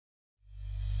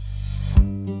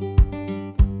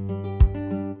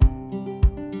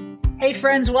Hey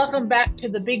friends, welcome back to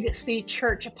the Big C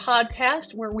Church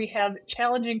podcast, where we have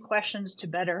challenging questions to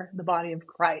better the body of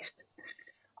Christ.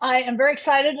 I am very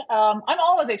excited. I'm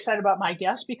always excited about my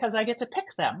guests because I get to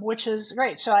pick them, which is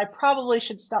great. So I probably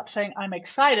should stop saying I'm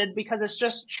excited because it's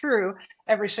just true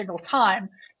every single time.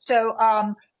 So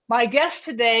my guest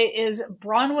today is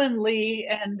Bronwyn Lee,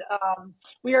 and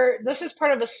this is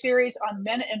part of a series on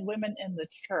men and women in the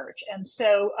church. And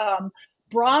so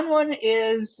Bronwyn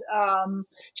is,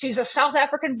 she's a South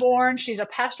African born. She's a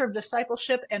pastor of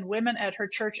discipleship and women at her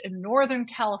church in Northern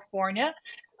California,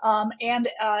 and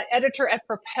editor at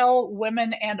Propel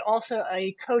Women, and also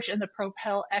a coach in the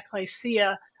Propel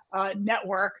Ecclesia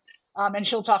network. And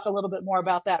she'll talk a little bit more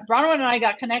about that. Bronwyn and I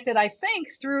got connected, I think,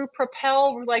 through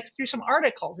Propel, like through some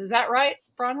articles. Is that right,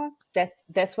 Bronwyn?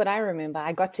 That's what I remember.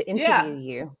 I got to interview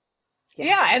you.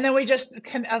 Yeah, and then we just,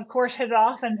 of course, hit it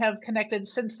off and have connected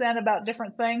since then about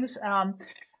different things.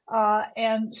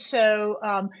 And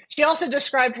so she also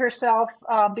described herself,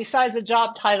 besides the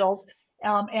job titles,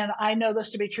 and I know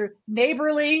this to be true,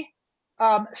 neighborly,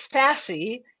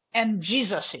 sassy, and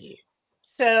Jesus-y.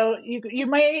 So you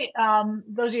may,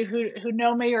 those of you who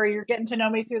know me or you're getting to know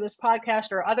me through this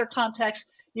podcast or other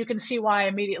contexts, you can see why I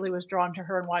immediately was drawn to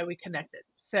her and why we connected.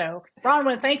 So,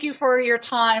 Bronwyn, thank you for your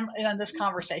time in this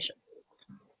conversation.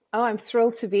 Oh, I'm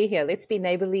thrilled to be here. Let's be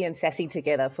neighborly and sassy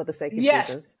together for the sake of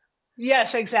Jesus.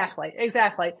 Yes, exactly.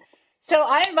 So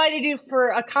I invited you for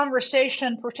a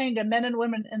conversation pertaining to men and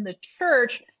women in the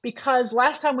church because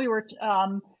last time we were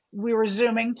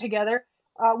Zooming together,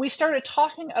 we started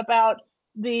talking about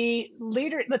the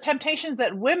temptations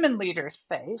that women leaders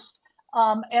face.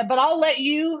 But I'll let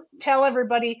you tell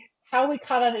everybody how we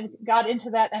got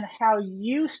into that and how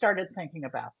you started thinking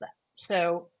about that.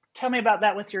 So tell me about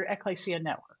that with your Ecclesia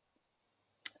network.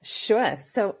 Sure.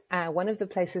 So one of the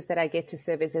places that I get to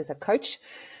serve is as a coach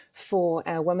for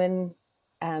women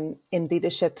in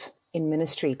leadership in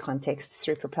ministry contexts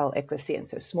through Propel Ecclesia. And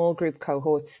so small group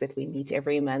cohorts that we meet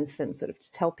every month and sort of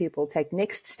tell people take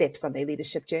next steps on their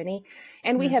leadership journey.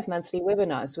 And we have monthly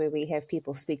webinars where we have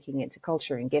people speaking into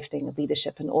culture and gifting and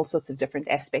leadership and all sorts of different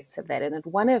aspects of that. And at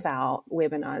one of our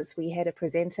webinars, we had a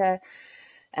presenter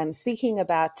speaking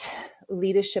about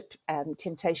leadership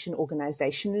temptation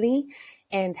organizationally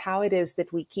and how it is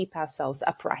that we keep ourselves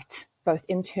upright, both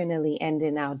internally and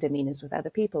in our demeanors with other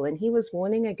people. And he was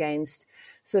warning against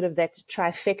sort of that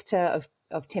trifecta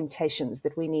of temptations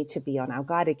that we need to be on our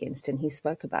guard against. And he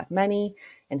spoke about money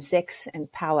and sex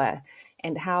and power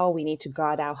and how we need to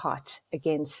guard our heart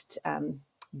against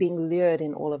being lured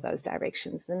in all of those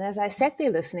directions. And as I sat there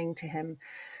listening to him,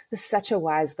 such a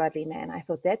wise, godly man, I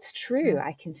thought, that's true.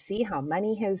 I can see how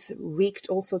money has wreaked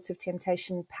all sorts of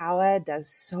temptation. Power does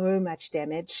so much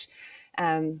damage,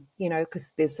 because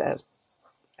there's an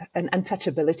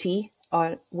untouchability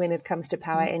when it comes to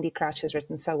power. Andy Crouch has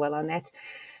written so well on that.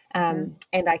 And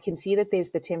I can see that there's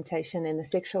the temptation in the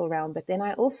sexual realm. But then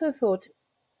I also thought,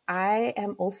 I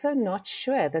am also not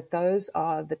sure that those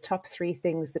are the top three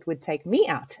things that would take me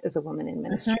out as a woman in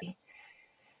ministry.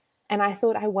 And I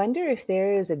thought, I wonder if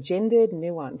there is a gendered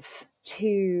nuance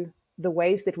to the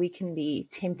ways that we can be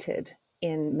tempted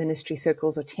in ministry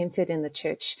circles or tempted in the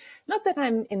church. Not that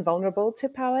I'm invulnerable to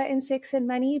power and sex and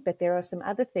money, but there are some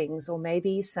other things, or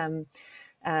maybe some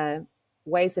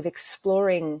ways of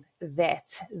exploring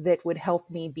that would help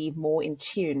me be more in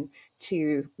tune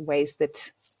to ways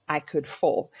that I could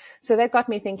fall. So that got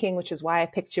me thinking, which is why I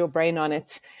picked your brain on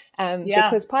it.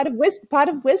 Because part of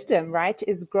wisdom, right,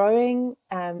 is growing.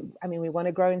 We want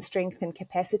to grow in strength and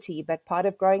capacity, but part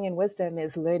of growing in wisdom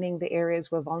is learning the areas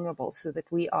we're vulnerable so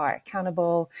that we are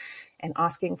accountable and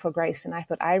asking for grace. And I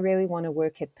thought, I really want to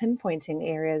work at pinpointing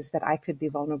areas that I could be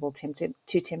vulnerable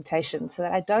to temptation so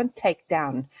that I don't take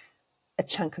down a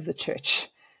chunk of the church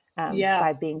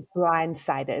by being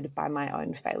blindsided by my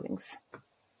own failings.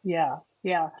 Yeah.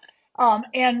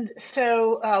 And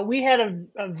so we had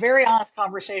a very honest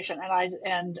conversation,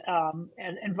 and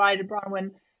invited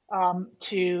Bronwyn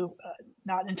to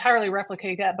not entirely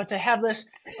replicate that, but to have this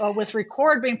with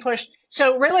record being pushed.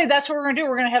 So really, that's what we're going to do.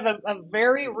 We're going to have a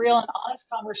very real and honest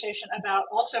conversation about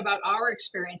our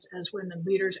experience as women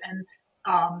leaders, and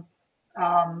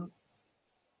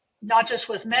not just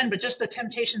with men, but just the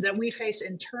temptations that we face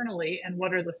internally, and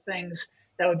what are the things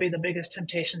that would be the biggest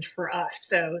temptations for us.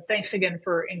 So thanks again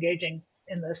for engaging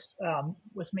in this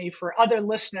with me for other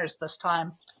listeners this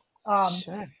time.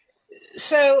 Sure.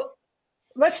 So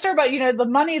let's start about, the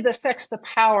money, the sex, the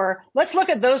power. Let's look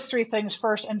at those three things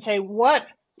first and say what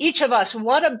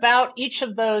about each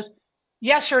of those,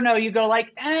 yes or no? You go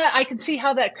like, I can see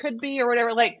how that could be or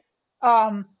whatever. Like,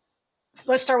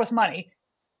 let's start with money.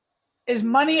 Is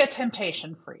money a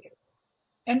temptation for you?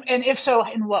 And if so,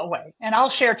 in what way? And I'll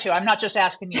share too. I'm not just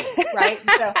asking you, right?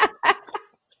 So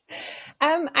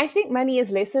I think money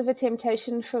is less of a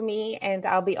temptation for me, and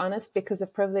I'll be honest, because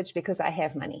of privilege, because I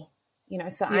have money.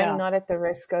 So I'm yeah, not at the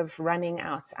risk of running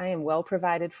out. I am well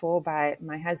provided for by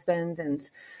my husband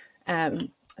and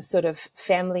sort of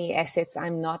family assets.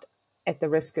 I'm not at the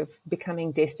risk of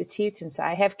becoming destitute, and so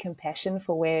I have compassion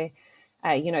for where.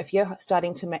 If you're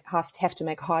starting to have to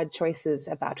make hard choices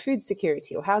about food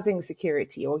security or housing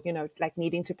security or, like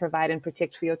needing to provide and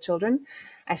protect for your children,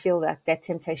 I feel that that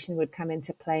temptation would come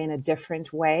into play in a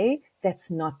different way. That's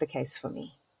not the case for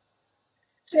me.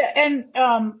 so, and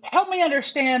help me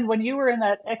understand when you were in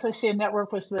that Ecclesia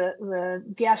network with the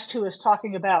guest who was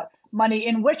talking about money.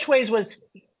 In which ways was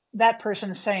that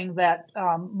person saying that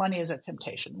money is a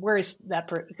temptation? Where is that?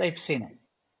 They've seen it.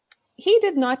 He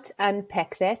did not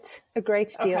unpack that a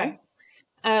great deal. Okay.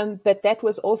 But that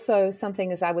was also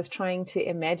something as I was trying to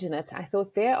imagine it. I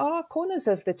thought there are corners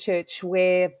of the church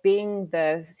where being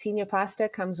the senior pastor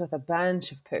comes with a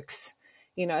bunch of perks.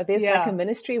 There's like a Yeah.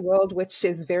 ministry world which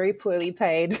is very poorly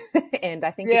paid. And I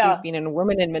think if you've Yeah. been a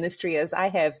woman in ministry, as I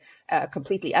have,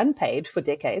 completely unpaid for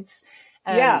decades.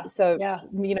 Yeah. So, Yeah.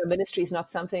 ministry is not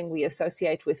something we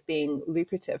associate with being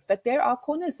lucrative. But there are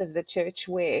corners of the church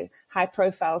where high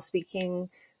profile speaking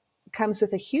comes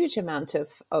with a huge amount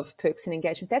of perks and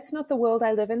engagement. That's not the world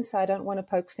I live in, so I don't want to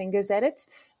poke fingers at it.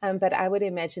 But I would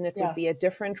imagine it would Yeah. be a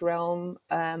different realm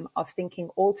of thinking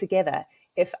altogether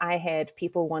if I had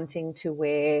people wanting to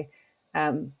wear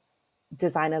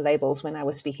designer labels when I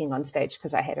was speaking on stage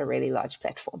because I had a really large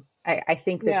platform. I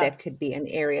think that Yeah. that could be an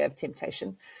area of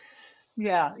temptation.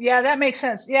 Yeah, yeah, that makes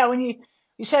sense. Yeah, when you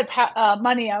said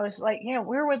money, I was like, yeah,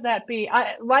 where would that be?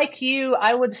 I like you,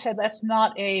 I would say that's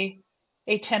not a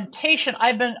temptation.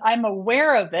 I'm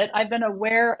aware of it. I've been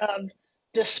aware of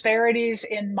disparities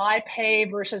in my pay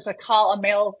versus a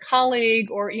male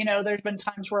colleague, or there's been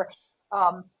times where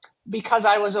um, because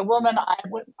I was a woman,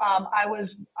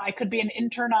 I could be an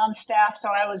intern on staff, so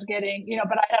I was getting,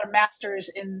 but I had a master's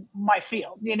in my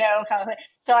field, kind of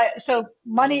thing. So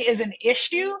money is an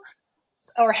issue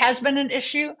or has been an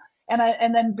issue.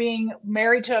 And then being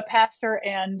married to a pastor,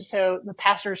 and so the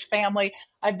pastor's family,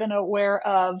 I've been aware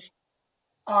of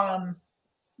um,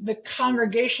 the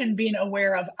congregation being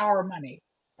aware of our money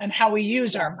and how we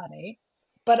use our Yeah. money.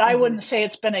 But I Mm-hmm. wouldn't say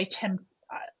it's been a temp.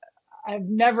 I've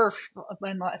never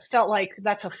felt like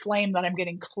that's a flame that I'm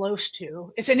getting close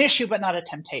to. It's an issue, but not a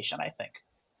temptation, I think.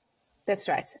 That's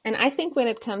right. And I think when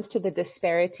it comes to the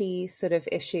disparity sort of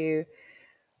issue,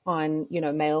 on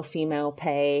male female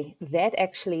pay, that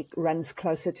actually runs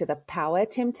closer to the power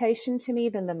temptation to me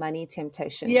than the money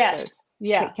temptation. So Yes.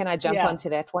 Yeah. can I jump Yeah. onto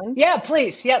that one? Yeah.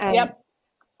 Please. Yep. um, Yep.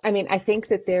 I think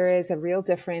that there is a real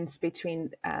difference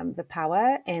between the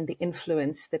power and the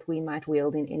influence that we might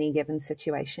wield in any given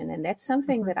situation, and that's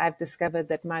something Hmm. that I've discovered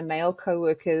that my male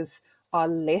coworkers are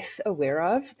less aware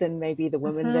of than maybe the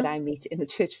women that Hmm. I meet in the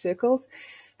church circles.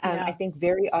 I Yeah. think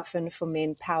very often for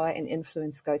men, power and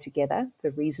influence go together. The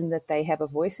reason that they have a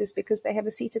voice is because they have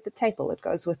a seat at the table. It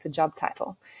goes with the job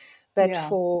title. But Yeah.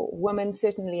 for women,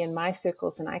 certainly in my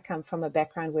circles, and I come from a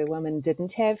background where women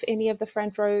didn't have any of the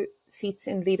front row seats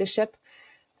in leadership.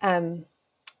 And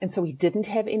so we didn't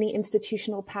have any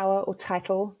institutional power or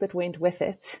title that went with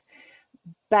it.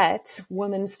 But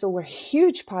women still were a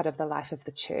huge part of the life of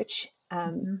the church.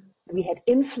 Hmm. We had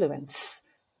influence,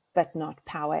 but not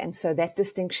power. And so that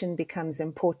distinction becomes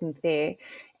important there.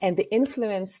 And the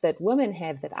influence that women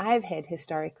have, that I've had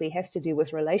historically, has to do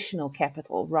with relational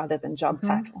capital rather than job Hmm.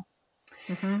 title.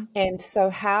 Hmm. And so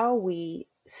how we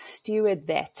steward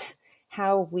that,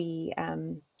 how we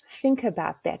think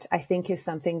about that, I think is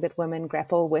something that women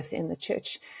grapple with in the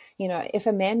church. If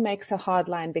a man makes a hard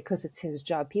line because it's his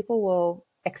job, people will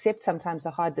accept sometimes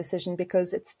a hard decision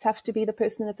because it's tough to be the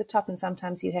person at the top, and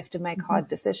sometimes you have to make Hmm. hard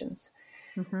decisions.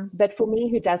 Hmm. But for me,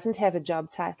 who doesn't have a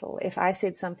job title, if I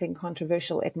said something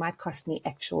controversial, it might cost me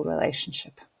actual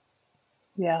relationship.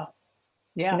 Yeah.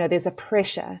 Yeah. There's a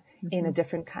pressure in a Hmm.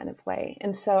 different kind of way.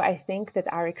 And so I think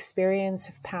that our experience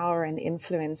of power and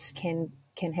influence can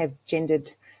have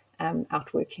gendered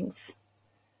outworkings.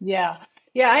 Yeah.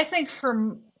 Yeah. I think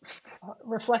from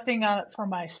reflecting on it for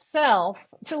myself,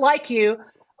 so like you,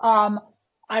 um,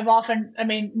 I've often,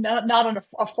 not on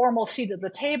a formal seat at the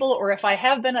table, or if I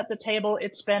have been at the table,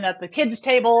 it's been at the kids'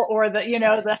 table, or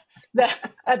the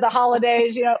at the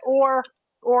holidays, or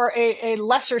a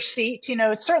lesser seat.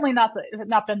 It's certainly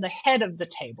not been the head of the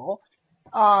table.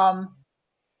 Um,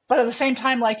 but at the same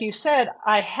time, like you said,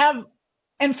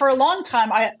 and for a long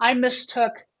time, I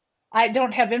mistook, I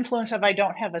don't have influence if I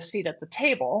don't have a seat at the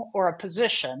table or a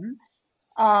position.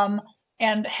 Um,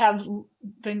 and have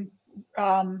been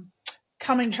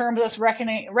coming to terms with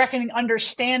reckoning,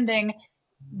 understanding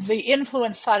the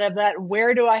influence side of that.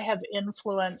 Where do I have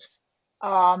influence?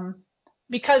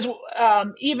 Because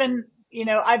even,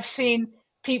 I've seen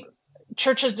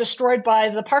churches destroyed by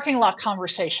the parking lot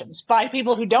conversations, by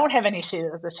people who don't have any seat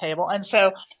at the table. And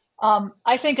so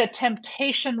I think a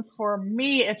temptation for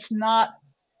me, it's about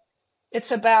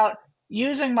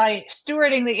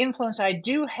stewarding the influence I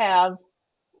do have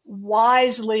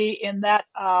wisely, in that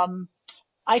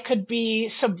I could be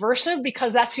subversive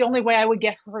because that's the only way I would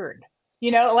get heard.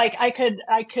 Like I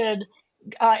could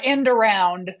end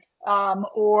around,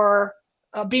 or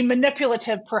be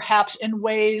manipulative perhaps in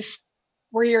ways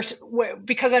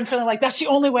because I'm feeling like that's the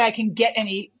only way I can get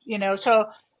any, so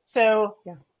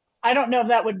Yeah. I don't know if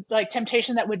that would, like,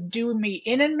 temptation that would do me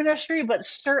in ministry, but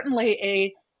certainly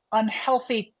a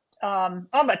unhealthy, not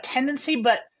a tendency,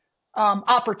 but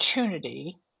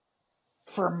opportunity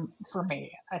for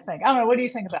me, I think. I don't know. What do you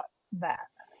think about that?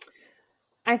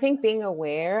 I think being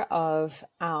aware of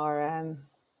our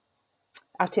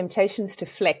temptations to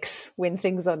flex when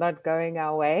things are not going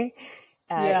our way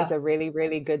Yeah. is a really,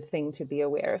 really good thing to be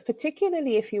aware of,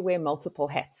 particularly if you wear multiple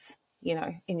hats,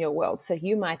 in your world. So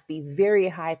you might be very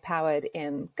high powered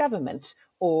in government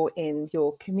or in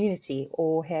your community,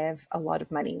 or have a lot of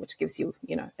money, which gives you,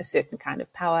 a certain kind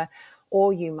of power,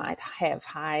 or you might have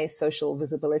high social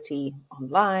visibility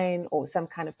online or some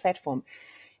kind of platform.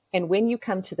 And when you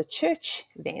come to the church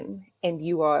then, and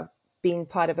you are being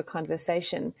part of a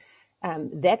conversation,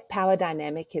 that power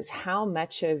dynamic is how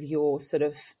much of your sort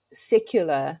of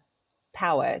secular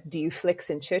power do you flex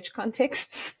in church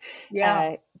contexts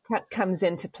Yeah. comes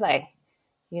into play.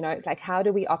 Like, how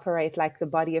do we operate like the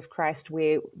body of Christ,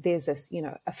 where there's this,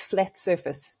 a flat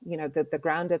surface, the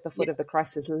ground at the foot Yeah. of the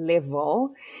cross is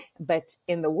level, but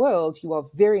in the world, you are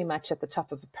very much at the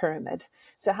top of a pyramid.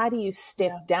 So how do you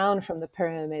step Yeah. down from the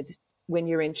pyramid when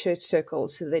you're in church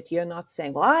circles, so that you're not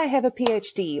saying, well, I have a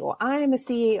PhD, or I'm a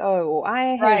CEO, or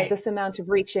I have Right. this amount of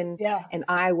reach, and Yeah.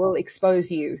 I will expose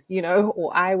you,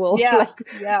 or I will Yeah.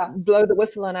 Yeah. blow the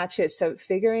whistle on our church. So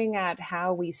figuring out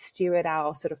how we steward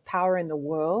our sort of power in the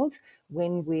world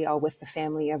when we are with the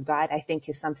family of God, I think,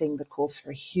 is something that calls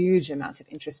for a huge amount of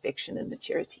introspection and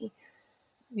maturity.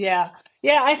 Yeah.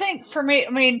 Yeah. I think for me, I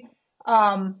mean,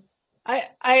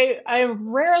 I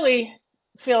rarely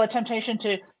feel a temptation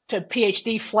to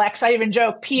PhD flex. I even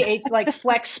joke PH, like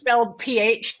flex spelled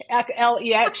PHLEX,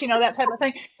 that type of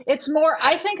thing.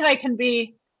 I think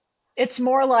it's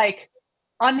more like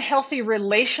unhealthy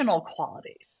relational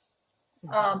qualities.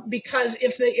 Because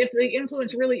if the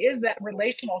influence really is that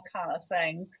relational kind of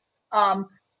thing, um,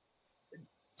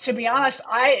 to be honest,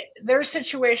 there's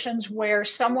situations where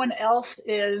someone else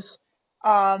is,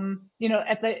 at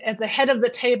the head of the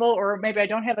table, or maybe I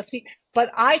don't have a seat,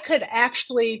 but I could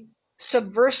actually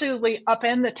subversively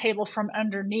upend the table from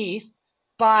underneath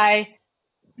by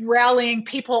rallying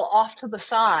people off to the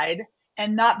side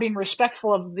and not being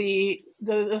respectful of the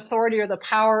authority or the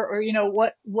power, or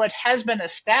what has been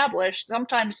established.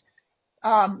 Sometimes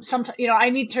I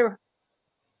need to,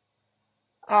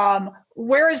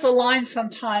 where is the line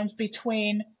sometimes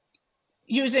between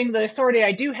using the authority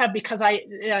I do have because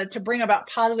to bring about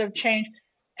positive change,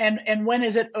 and when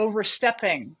is it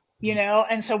overstepping,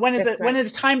 and so That's when right.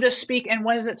 is it time to speak, and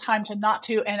when is it time to not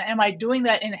to, and am I doing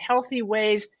that in healthy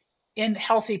ways, in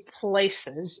healthy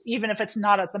places, even if it's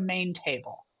not at the main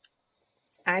table?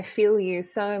 I feel you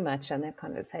so much on that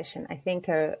conversation. I think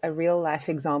a real life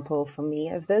example for me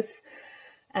of this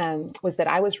was that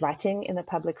I was writing in the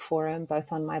public forum,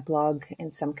 both on my blog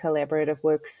and some collaborative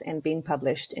works, and being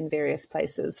published in various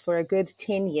places for a good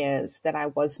 10 years that I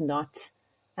was not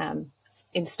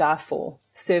in staff for,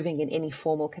 serving in any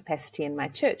formal capacity in my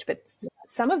church. But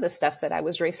some of the stuff that I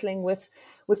was wrestling with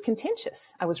was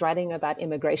contentious. I was writing about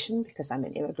immigration because I'm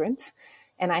an immigrant,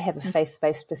 and I have a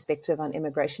faith-based perspective on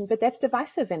immigration, but that's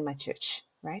divisive in my church,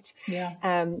 right? Yeah.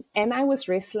 And I was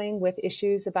wrestling with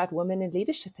issues about women in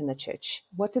leadership in the church.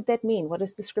 What did that mean? What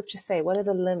does the scripture say? What are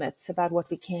the limits about what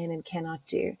we can and cannot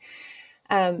do?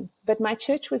 But my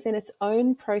church was in its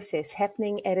own process,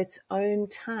 happening at its own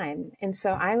time. And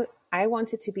so I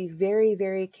wanted to be very,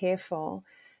 very careful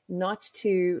not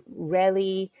to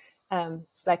rally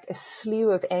like a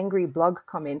slew of angry blog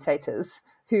commentators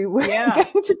who were Yeah.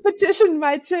 going to petition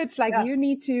my church, like, Yeah. you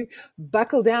need to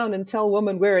buckle down and tell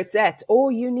women where it's at, or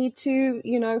you need to,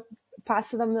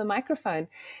 pass them the microphone.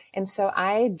 And so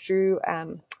I drew,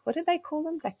 what do they call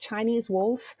them? Like Chinese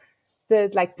walls? The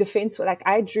like defense, like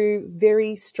I drew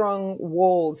very strong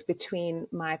walls between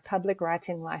my public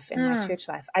writing life and my church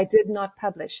life. I did not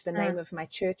publish the name of my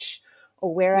church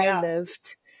or where I Yeah.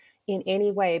 lived in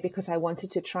any way because I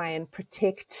wanted to try and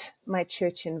protect my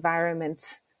church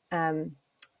environment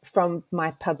from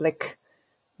my public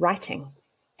writing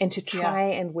and to try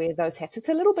and wear those hats. It's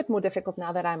a little bit more difficult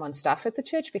now that I'm on staff at the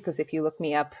church because if you look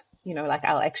me up, like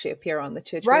I'll actually appear on the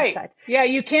church website. Yeah,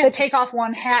 you can't take off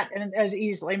one hat as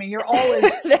easily. I mean, you're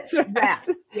always that's right. that.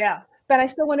 Yeah. But I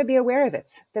still want to be aware of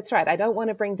it. That's right. I don't want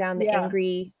to bring down the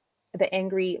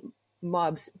angry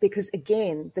mobs because,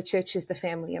 again, the church is the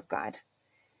family of God.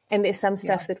 And there's some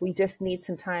stuff that we just need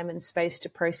some time and space to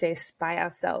process by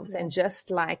ourselves. And just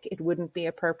like it wouldn't be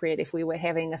appropriate if we were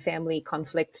having a family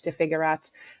conflict to figure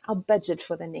out our budget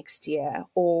for the next year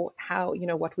or how,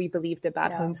 what we believed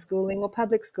about homeschooling or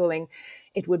public schooling,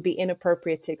 it would be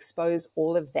inappropriate to expose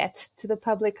all of that to the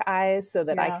public eye so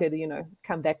that I could,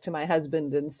 come back to my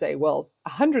husband and say, well,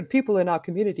 100 people in our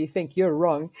community think you're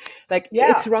wrong.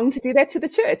 It's wrong to do that to the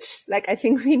church. I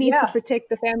think we need to protect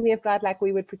the family of God like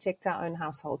we would protect our own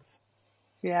households.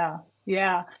 Yeah.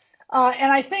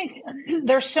 And I think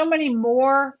there's so many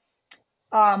more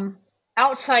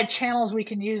outside channels we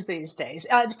can use these days,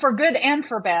 for good and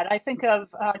for bad. I think of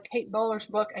Kate Bowler's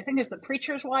book, I think it's The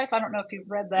Preacher's Wife. I don't know if you've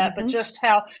read that, but just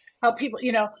how people,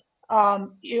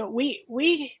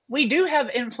 we do have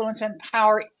influence and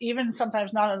power, even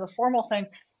sometimes not in the formal thing.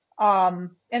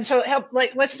 And so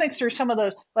let's think through some of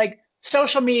those,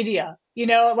 social media,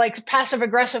 passive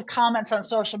aggressive comments on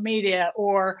social media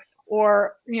or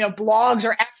blogs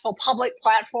or actual public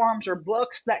platforms or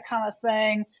books, that kind of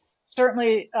thing.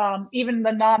 Certainly, even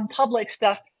the non-public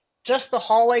stuff, just the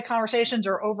hallway conversations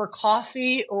or over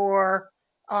coffee or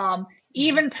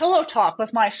even pillow talk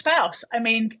with my spouse. I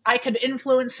mean, I could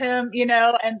influence him,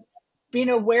 and being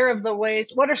aware of the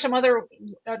ways. What are some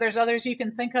there's others you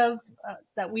can think of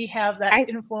that we have that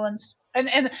influence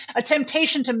and a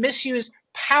temptation to misuse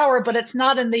power, but it's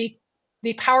not in the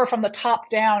power from the top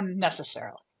down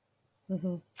necessarily.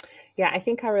 Mm-hmm. Yeah, I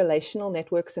think our relational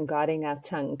networks and guarding our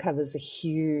tongue covers a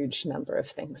huge number of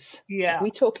things. Yeah.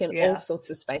 We talk in all sorts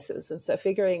of spaces. And so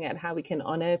figuring out how we can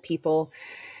honor people,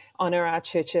 honor our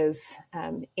churches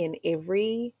in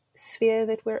every sphere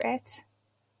that we're at,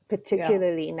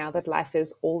 particularly now that life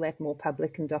is all that more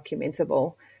public and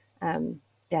documentable.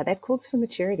 That calls for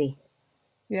maturity.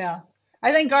 Yeah.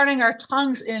 I think guarding our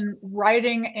tongues in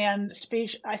writing and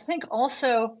speech, I think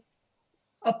also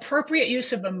appropriate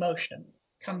use of emotion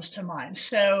comes to mind.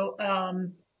 So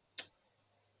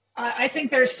I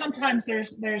think there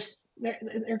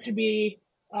could be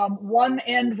one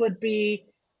end would be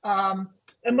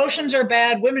emotions are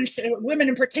bad. Women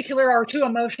in particular are too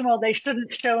emotional. They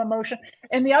shouldn't show emotion.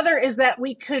 And the other is that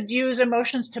we could use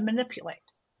emotions to manipulate.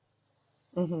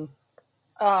 Mm-hmm.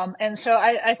 And so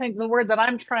I think the word that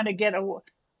I'm trying to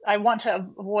I want to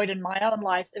avoid in my own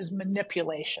life is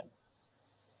manipulation.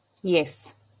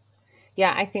 Yes.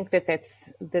 Yeah, I think that's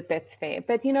fair.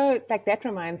 But, that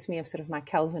reminds me of sort of my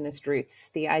Calvinist roots,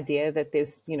 the idea that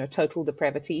there's, total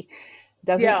depravity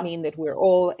doesn't mean that we're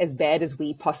all as bad as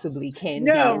we possibly can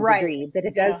be in degree, but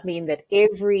it does mean that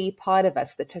every part of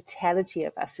us, the totality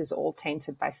of us, is all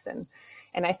tainted by sin.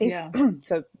 And I think,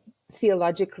 so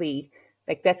theologically,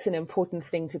 that's an important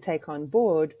thing to take on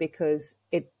board because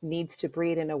it needs to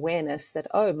breed an awareness that,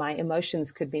 my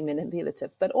emotions could be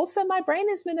manipulative, but also my brain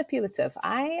is manipulative.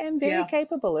 I am very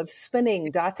capable of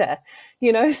spinning data,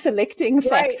 selecting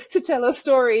facts to tell a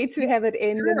story, to have it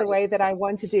end in the way that I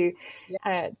want to do.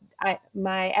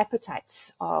 My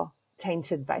appetites are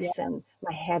tainted by sin.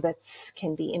 My habits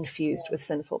can be infused with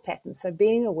sinful patterns. So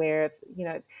being aware of,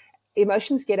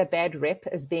 emotions get a bad rep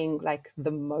as being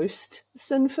the most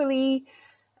sinfully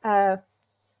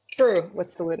true.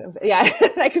 What's the word?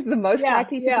 The most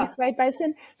likely to be swayed by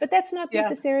sin. But that's not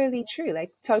necessarily true.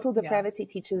 Total depravity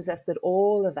teaches us that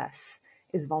all of us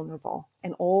is vulnerable,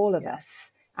 and all of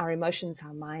us, our emotions,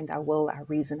 our mind, our will, our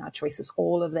reason, our choices,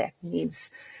 all of that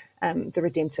needs the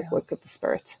redemptive work of the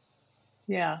Spirit.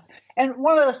 Yeah. And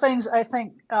one of the things I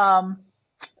think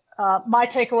my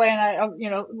takeaway,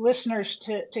 and listeners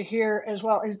to hear as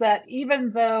well, is that even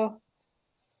though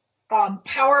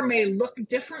power may look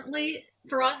differently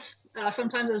for us,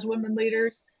 sometimes as women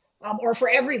leaders, or for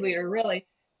every leader really,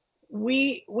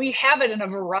 we have it in a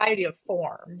variety of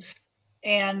forms,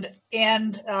 and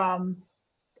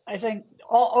I think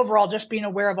overall just being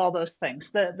aware of all those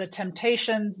things, the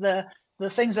temptations, the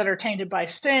things that are tainted by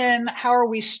sin. How are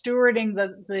we stewarding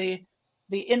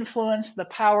the influence, the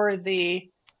power,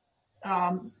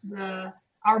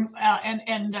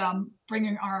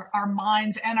 bringing our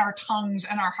minds and our tongues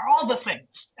and all the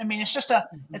things. I mean, it's just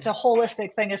it's a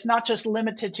holistic thing. It's not just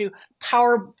limited to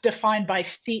power defined by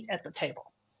seat at the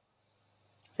table.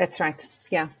 That's right.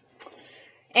 Yeah.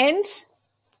 And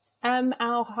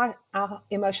Our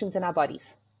emotions and our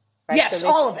bodies, right? So Yes,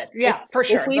 all of it. Yeah, for if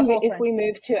sure. The whole thing. we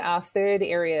move to our third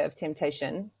area of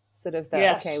temptation, sort of okay,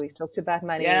 Yes. we've talked about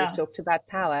money, we've Yeah. talked about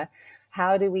power.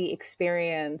 How do we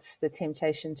experience the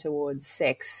temptation towards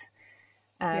sex?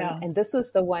 Yeah. And this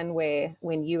was the one where,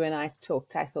 when you and I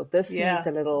talked, I thought this needs Yeah.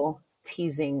 a little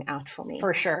teasing out for me,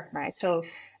 For sure. right? So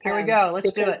here we go.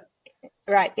 Let's do Because it.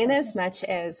 Right. In as much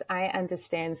as I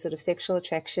understand sort of sexual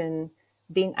attraction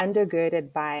being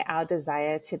undergirded by our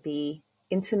desire to be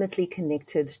intimately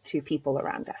connected to people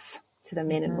around us, to the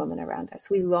men and women around us.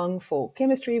 We long for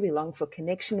chemistry, we long for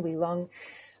connection, we long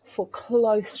for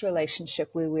close relationship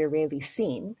where we're really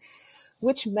seen,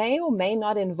 which may or may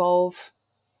not involve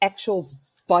actual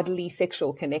bodily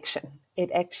sexual connection.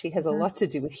 It actually has a lot to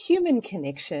do with human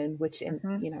connection, which,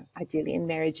 ideally in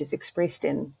marriage is expressed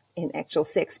in actual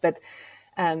sex. But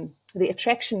the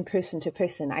attraction person to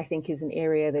person, I think, is an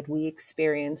area that we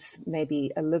experience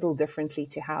maybe a little differently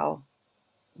to how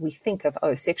we think of,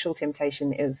 sexual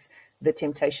temptation is the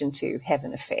temptation to have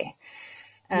an affair.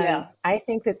 Yeah. I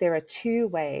think that there are two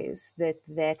ways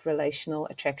that relational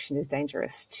attraction is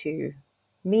dangerous to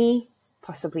me,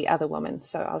 possibly other women.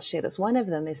 So I'll share this. One of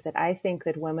them is that I think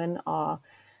that women are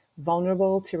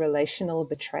vulnerable to relational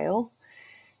betrayal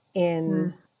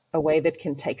in a way that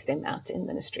can take them out in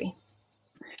ministry.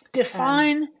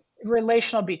 Define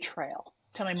relational betrayal.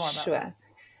 Tell me more about that.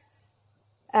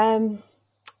 Sure.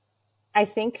 I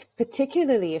think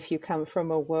particularly if you come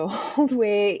from a world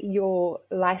where your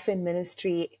life in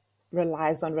ministry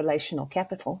relies on relational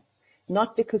capital,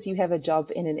 not because you have a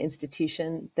job in an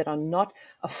institution that are not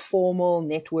a formal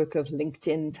network of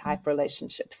LinkedIn type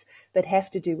relationships, but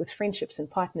have to do with friendships and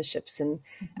partnerships and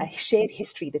a shared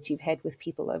history that you've had with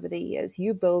people over the years.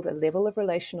 You build a level of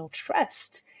relational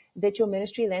trust that your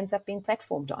ministry lands up being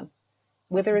platformed on,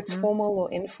 whether it's formal or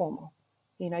informal.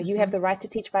 You have the right to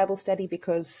teach Bible study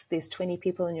because there's 20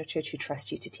 people in your church who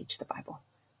trust you to teach the Bible,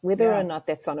 whether or not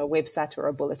that's on a website or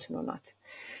a bulletin or not.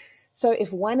 So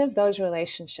if one of those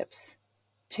relationships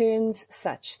turns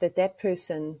such that that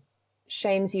person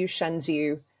shames you, shuns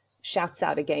you, shouts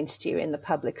out against you in the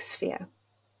public sphere,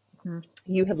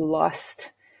 you have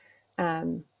lost,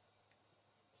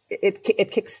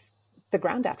 it kicks the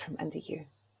ground out from under you.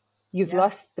 You've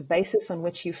lost the basis on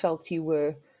which you felt you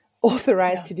were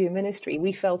authorized to do ministry.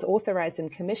 We felt authorized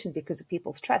and commissioned because of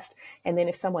people's trust. And then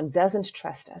if someone doesn't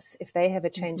trust us, if they have a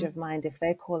change of mind, if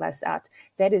they call us out,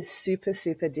 that is super,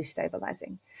 super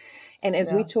destabilizing. And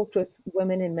as we talked with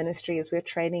women in ministry, as we're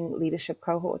training leadership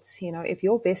cohorts, if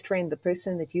your best friend, the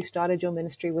person that you started your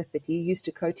ministry with, that you used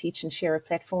to co-teach and share a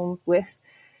platform with,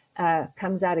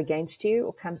 comes out against you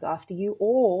or comes after you,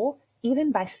 or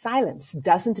even by silence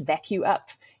doesn't back you up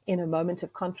in a moment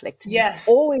of conflict. Yes.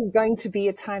 There's always going to be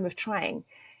a time of trying.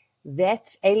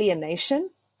 That alienation,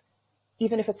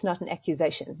 even if it's not an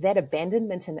accusation, that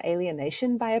abandonment and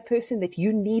alienation by a person that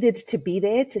you needed to be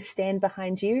there to stand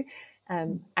behind you,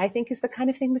 I think is the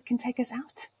kind of thing that can take us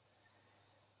out.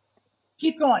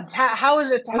 Keep going. How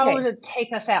is it? How does it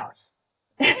take us out?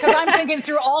 Because I'm thinking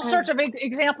through all sorts of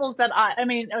examples that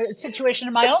a situation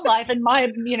in my own life and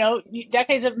my,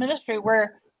 decades of ministry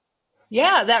where,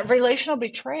 that relational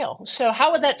betrayal. So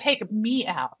how would that take me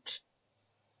out?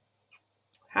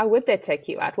 How would that take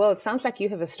you out? Well, it sounds like you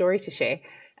have a story to share.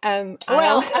 No.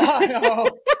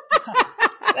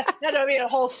 That'll be a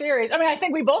whole series. I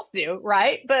think we both do,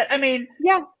 right? But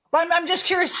I'm just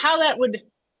curious how that would,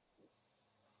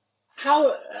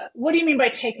 what do you mean by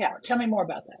take out? Tell me more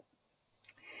about that.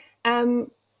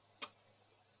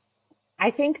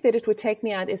 I think that it would take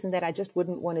me out isn't that I just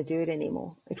wouldn't want to do it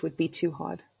anymore. It would be too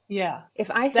hard. Yeah. If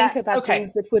I think about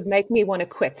things that would make me want to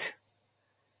quit,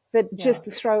 that just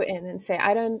throw in and say,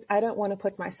 I don't want to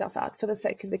put myself out for the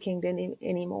sake of the kingdom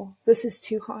anymore. This is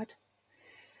too hard.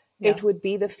 Yeah. It would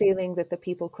be the feeling that the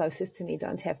people closest to me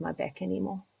don't have my back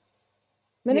anymore.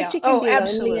 Ministry can be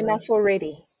lonely enough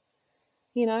already,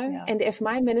 and if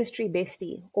my ministry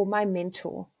bestie or my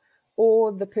mentor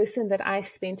or the person that I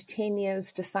spent 10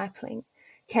 years discipling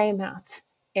came out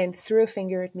and threw a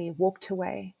finger at me, walked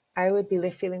away, I would be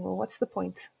left feeling, well, what's the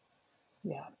point?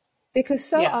 Yeah. Because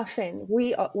so often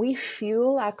we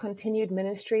fuel our continued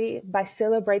ministry by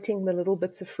celebrating the little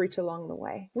bits of fruit along the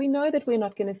way. We know that we're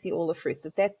not going to see all the fruit,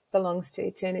 that belongs to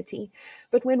eternity.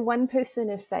 But when one person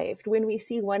is saved, when we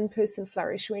see one person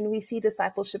flourish, when we see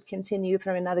discipleship continue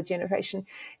through another generation,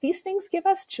 these things give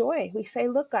us joy. We say,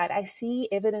 look, God, I see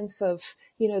evidence of,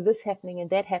 this happening and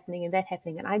that happening and that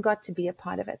happening, and I got to be a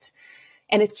part of it.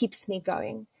 And it keeps me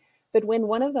going. But when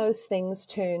one of those things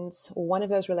turns, or one of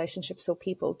those relationships or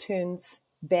people turns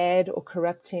bad or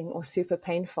corrupting or super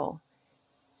painful,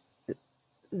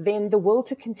 then the will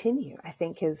to continue, I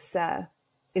think, is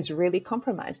really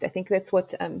compromised. I think that's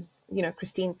what,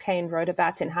 Christine Kane wrote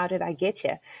about in How Did I Get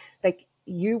Here? Like,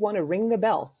 you want to ring the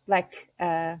bell, like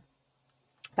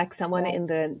someone in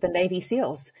the Navy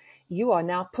SEALs. You are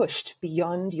now pushed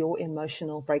beyond your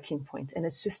emotional breaking point, and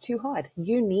it's just too hard.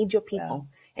 You need your people.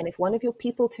 And if one of your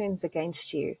people turns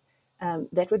against you,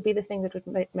 that would be the thing that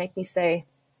would make me say,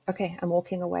 okay, I'm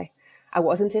walking away. I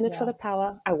wasn't in it for the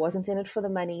power. I wasn't in it for the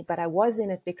money, but I was in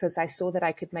it because I saw that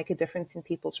I could make a difference in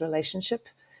people's relationship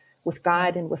with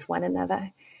God and with one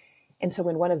another. And so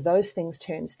when one of those things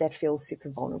turns, that feels super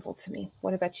vulnerable to me.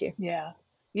 What about you? Yeah.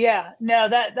 Yeah. No,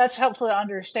 that's helpful to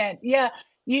understand. Yeah.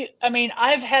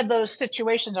 I've had those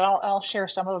situations, and I'll share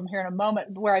some of them here in a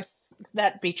moment, where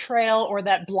that betrayal or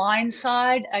that blind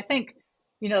side, I think,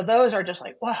 those are just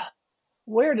like, wow,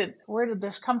 where did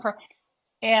this come from?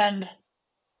 And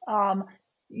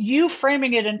you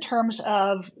framing it in terms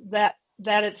of that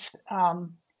it's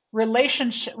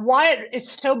relationship, why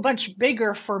it's so much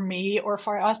bigger for me or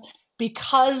for us,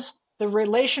 because the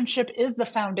relationship is the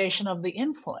foundation of the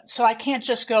influence. So I can't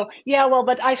just go, yeah, well,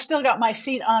 but I still got my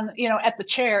seat on, at the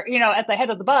chair, at the head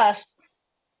of the bus.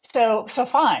 So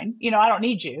fine, I don't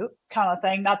need you, kind of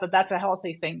thing. Not that that's a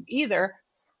healthy thing either.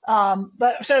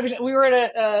 But so we were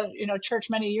at a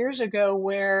church many years ago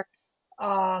where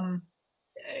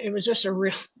it was just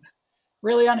a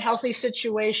really unhealthy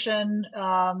situation.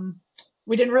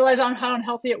 We didn't realize how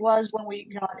unhealthy it was when we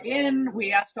got in.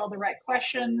 We asked all the right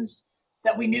questions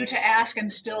that we knew to ask,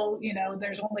 and still,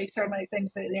 there's only so many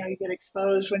things that you get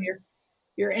exposed when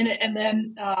you're in it. And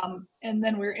then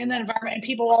we're in that environment, and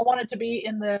people all wanted to be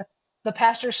in the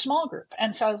pastor's small group.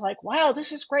 And so I was like, wow,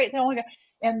 this is great.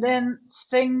 And then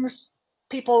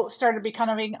people started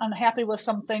becoming unhappy with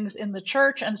some things in the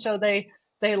church, and so they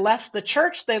left the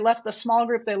church, they left the small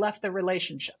group, they left the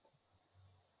relationship.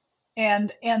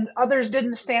 And others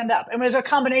didn't stand up. It was a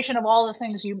combination of all the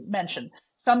things you mentioned.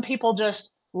 Some people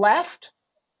just left,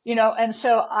 and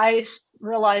so I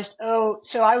realized,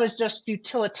 so I was just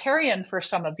utilitarian for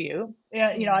some of you.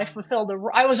 I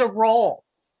I was a role,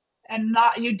 and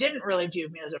you didn't really view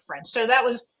me as a friend. So that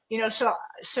was,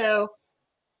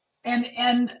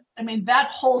 and that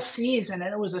whole season,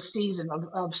 and it was a season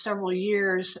of several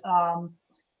years.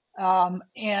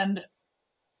 And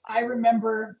I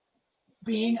remember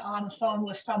being on the phone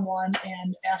with someone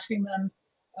and asking them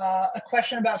a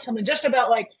question about something, just about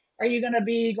like, are you going to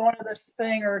be going to this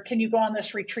thing, or can you go on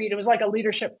this retreat? It was like a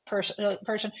leadership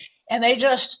person. And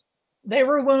they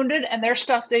were wounded, and their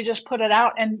stuff, they just put it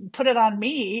out and put it on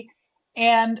me.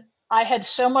 And I had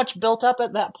so much built up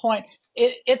at that point.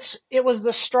 It was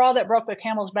the straw that broke the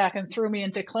camel's back and threw me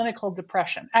into clinical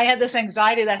depression. I had this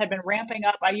anxiety that had been ramping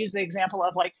up. I use the example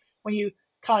of like when you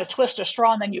kind of twist a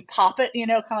straw and then you pop it,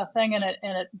 kind of thing, and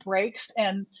it breaks.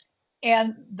 And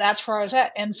that's where I was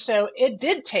at. And so it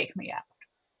did take me out.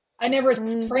 I never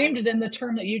framed it in the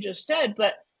term that you just said,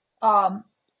 but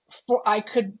I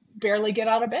could barely get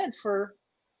out of bed for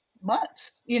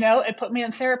months. It put me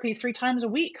in therapy 3 times a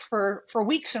week for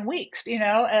weeks and weeks.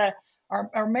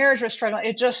 Our marriage was struggling.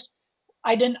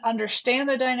 I didn't understand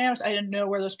the dynamics. I didn't know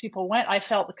where those people went. I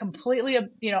felt completely,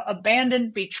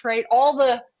 abandoned, betrayed, all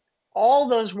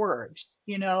those words,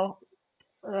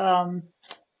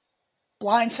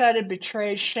 blindsided,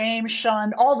 betrayed, shame,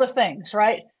 shunned, all the things,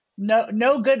 right?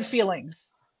 No good feelings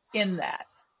in that.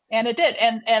 And it did.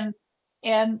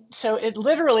 And so it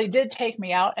literally did take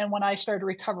me out. And when I started to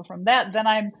recover from that, then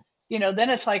then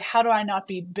it's like, how do I not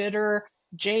be bitter,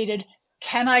 jaded?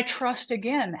 Can I trust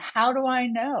again? How do I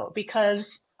know?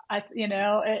 Because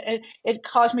it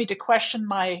caused me to question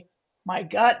my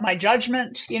gut, my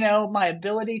judgment, my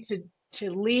ability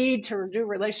to lead, to do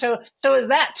relationships. So is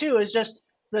that too, is just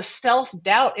the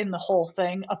self-doubt in the whole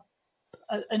thing,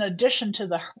 in addition to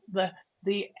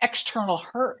the external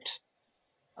hurt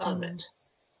of it.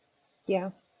 Yeah.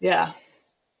 Yeah.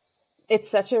 It's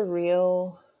such a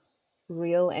real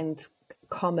and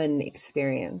common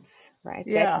experience, right?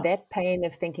 Yeah. That pain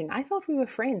of thinking, I thought we were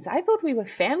friends. I thought we were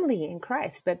family in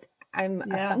Christ, but I'm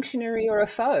a functionary or a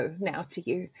foe now to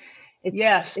you.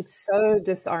 It's so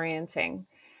disorienting.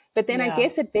 But then I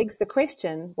guess it begs the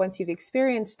question, once you've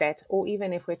experienced that, or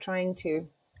even if we're trying to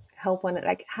help one,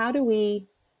 like, how do we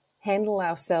handle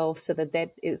ourselves so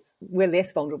that we're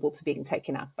less vulnerable to being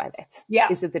taken out by that? Yeah.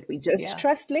 Is it that we just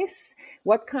trust less?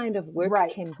 What kind of work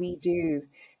can we do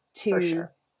to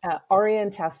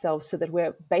orient ourselves so that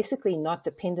we're basically not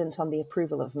dependent on the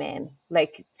approval of man,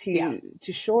 like to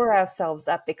shore ourselves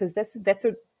up? Because that's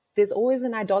there's always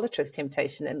an idolatrous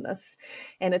temptation in this.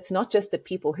 And it's not just that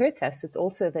people hurt us, it's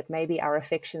also that maybe our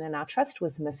affection and our trust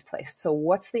was misplaced. So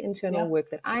what's the internal work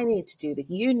that I need to do, that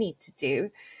you need to do,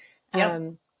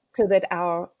 so that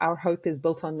our hope is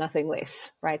built on nothing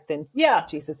less, right, than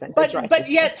Jesus and his righteousness. But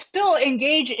yet still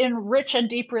engage in rich and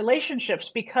deep relationships,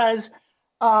 because,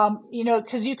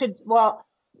 because you could,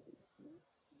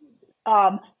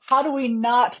 how do we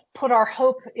not put our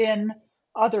hope in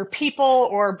other people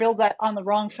or build that on the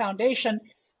wrong foundation?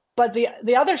 But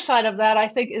the other side of that, I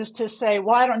think, is to say,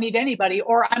 well, I don't need anybody,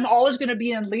 or I'm always going to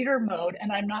be in leader mode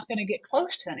and I'm not going to get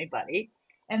close to anybody.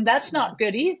 And that's not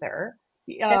good either.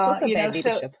 That's also bad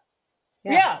leadership.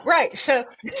 Yeah, right. So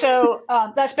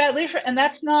that's bad leadership, and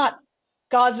that's not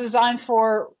God's design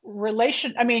for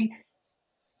relation. I mean,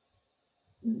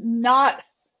 not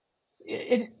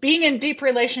being in deep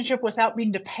relationship without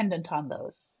being dependent on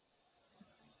those,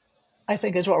 I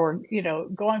think, is what we're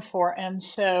going for. And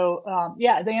so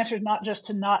the answer is not just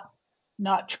to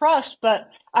not trust,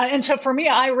 but and so for me,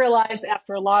 I realized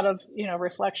after a lot of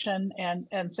reflection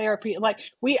and therapy, like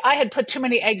I had put too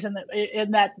many eggs in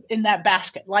that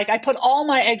basket. Like I put all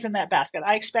my eggs in that basket.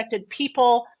 I expected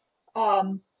people.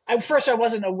 First, I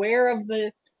wasn't aware of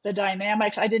the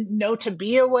dynamics. I didn't know to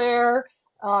be aware.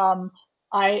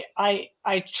 I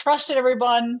trusted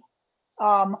everyone.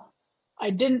 I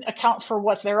didn't account for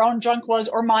what their own junk was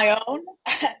or my own,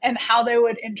 and how they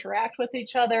would interact with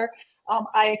each other.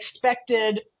 I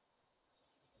expected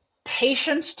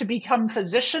patients to become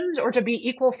physicians or to be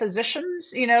equal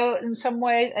physicians, in some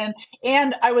ways.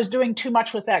 And I was doing too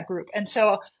much with that group. And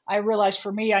so I realized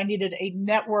for me, I needed a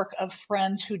network of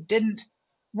friends who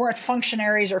weren't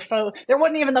functionaries or foe. There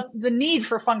wasn't even the need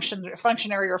for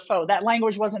functionary or foe. That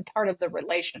language wasn't part of the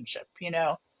relationship,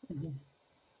 Mm-hmm.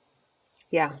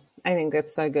 Yeah, I think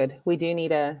that's so good. We need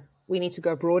to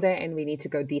go broader and we need to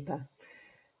go deeper.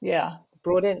 Yeah.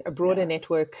 A broader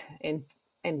network and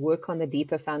work on the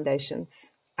deeper foundations.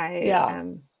 I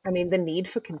mean, the need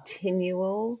for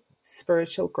continual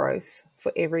spiritual growth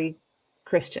for every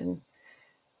Christian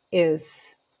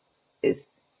is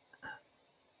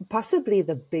possibly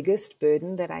the biggest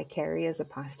burden that I carry as a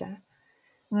pastor.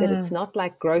 That it's not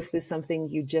like growth is something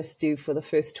you just do for the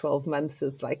first 12 months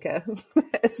as like a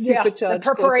supercharged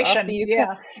course after you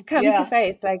come to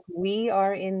faith. Like we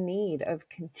are in need of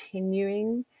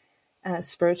continuing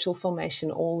spiritual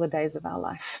formation all the days of our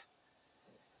life.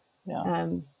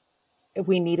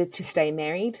 We needed to stay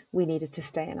married. We needed to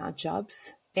stay in our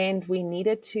jobs, and we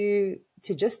needed to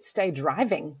just stay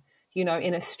driving,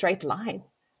 in a straight line.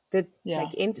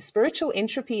 Spiritual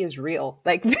entropy is real.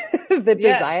 Like the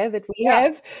desire that we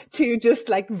have to just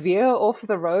like veer off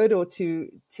the road or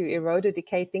to erode or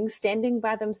decay, things standing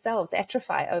by themselves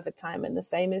atrophy over time. And the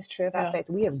same is true of our faith.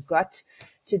 We have got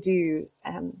to do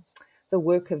the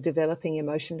work of developing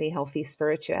emotionally healthy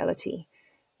spirituality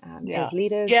as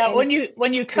leaders. Yeah, when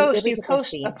you coast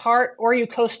apart, or you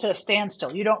coast to a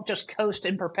standstill. You don't just coast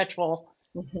in perpetual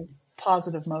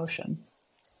positive motion.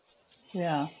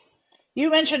 Yeah. You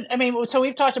mentioned, so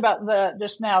we've talked about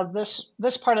just now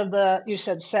this part of you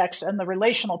said sex and the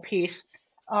relational piece.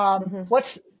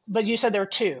 But you said there are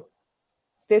two.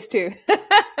 There's two.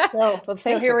 Well,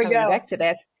 thanks here for we coming go. back to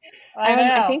that. I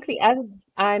know. I think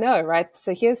I know, right?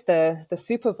 So here's the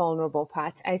super vulnerable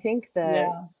part. I think the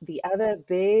other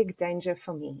big danger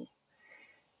for me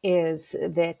is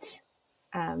that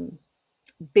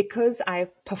because I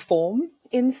perform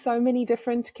in so many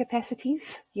different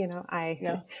capacities,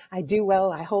 I do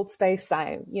well, I hold space,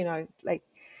 that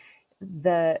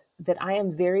I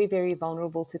am very, very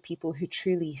vulnerable to people who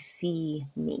truly see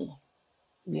me.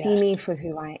 See me for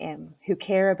who I am, who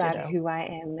care about who I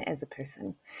am as a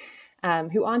person,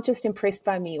 who aren't just impressed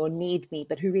by me or need me,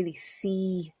 but who really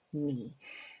see me.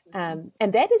 And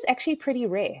that is actually pretty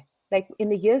rare. Like in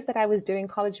the years that I was doing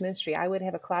college ministry, I would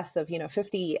have a class of,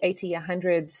 50, 80,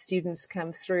 100 students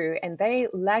come through, and they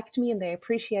liked me and they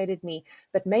appreciated me,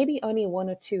 but maybe only one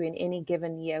or two in any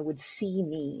given year would see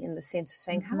me in the sense of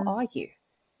saying, how are you?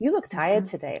 You look tired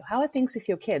today. How are things with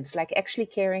your kids? Like actually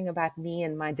caring about me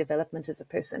and my development as a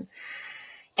person.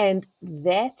 And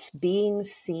that being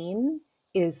seen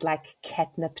is like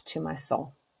catnip to my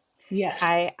soul. Yes.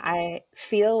 I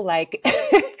feel like,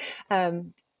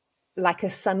 like a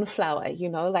sunflower,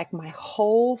 like my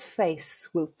whole face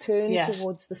will turn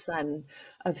towards the sun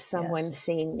of someone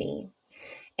seeing me.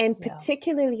 And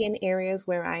particularly in areas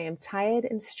where I am tired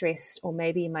and stressed, or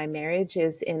maybe my marriage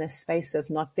is in a space of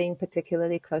not being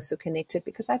particularly close or connected,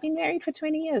 because I've been married for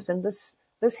 20 years and this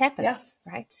This Yeah. happens,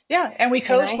 right? Yeah. And we And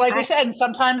coast, like we said, and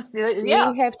sometimes, yeah. we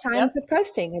have Yep. times of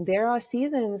coasting, and there are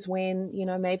seasons when,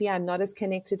 maybe I'm not as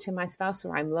connected to my spouse,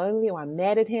 or I'm lonely, or I'm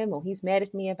mad at him, or he's mad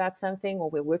at me about something, or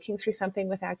we're working through something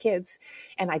with our kids,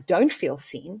 and I don't feel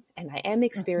seen, and I am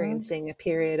experiencing a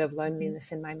period of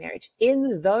loneliness in my marriage.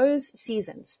 In those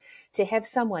seasons, to have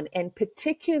someone, and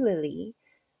particularly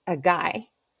a guy,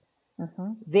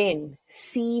 then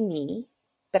see me.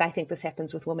 But I think this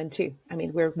happens with women too. I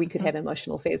mean, we could have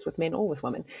emotional affairs with men or with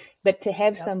women, but to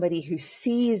have Yep. somebody who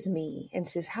sees me and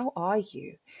says, "How are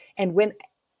you?"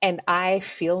 And I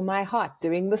feel my heart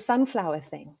doing the sunflower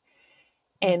thing.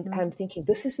 And I'm thinking,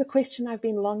 this is the question I've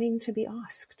been longing to be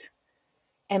asked.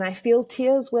 And I feel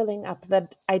tears welling up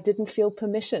that I didn't feel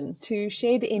permission to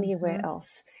shed anywhere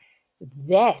else.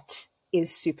 That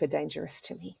is super dangerous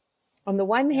to me. On the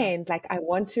one Yeah. hand, like, I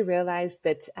want to realize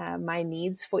that my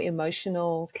needs for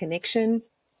emotional connection,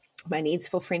 my needs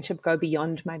for friendship go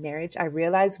beyond my marriage. I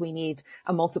realize we need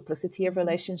a multiplicity of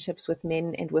relationships with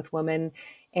men and with women,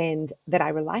 and that I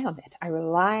rely on that. I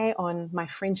rely on my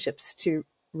friendships to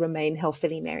remain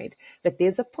healthily married. But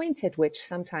there's a point at which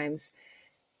sometimes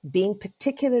being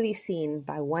particularly seen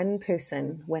by one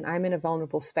person when I'm in a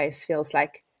vulnerable space feels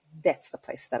like that's the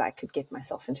place that I could get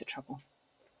myself into trouble.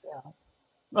 Yeah.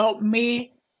 Well,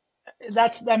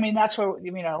 that's where,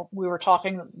 we were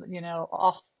talking,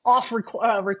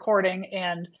 recording,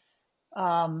 and,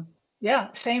 yeah,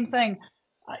 same thing.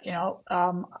 Uh, you know,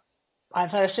 um,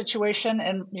 I've had a situation,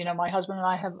 and, my husband and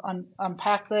I have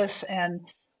unpacked this, and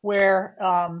where,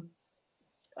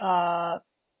 uh,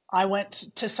 I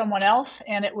went to someone else,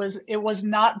 and it was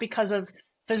not because of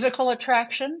physical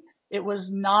attraction. It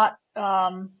was not,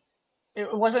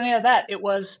 it wasn't any of that. It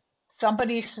was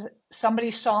somebody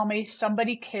saw me,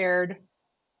 somebody cared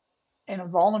in a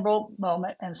vulnerable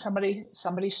moment, and somebody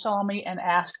saw me and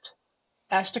asked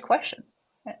a question.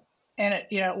 And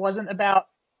it wasn't about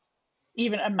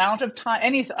even amount of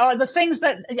time, the things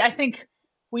that I think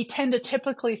we tend to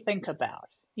typically think about,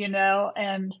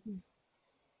 and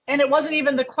it wasn't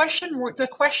even the question. The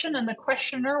question and the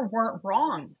questioner weren't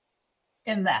wrong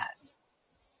in that.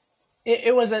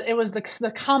 It was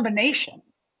the combination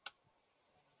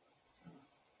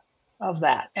of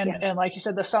that, and Yeah. and like you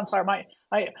said, the sunflower.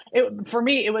 For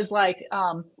me, it was like,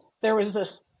 there was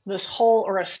this hole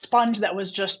or a sponge that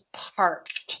was just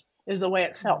parched, is the way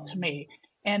it felt to me,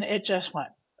 and it just went,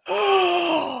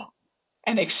 oh,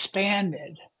 and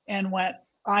expanded, and went,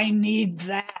 I need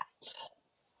that.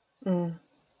 Mm.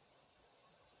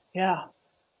 Yeah.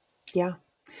 Yeah.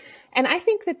 And I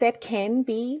think that can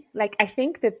be like, I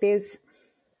think that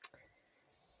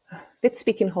let's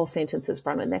speak in whole sentences,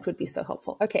 Bronwyn. That would be so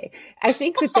helpful. Okay. I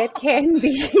think that can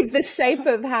be the shape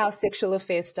of how sexual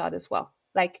affairs start as well.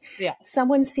 Like, Yeah.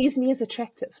 someone sees me as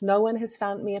attractive. No one has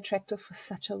found me attractive for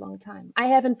such a long time. I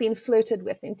haven't been flirted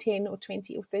with in 10 or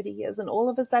 20 or 30 years. And all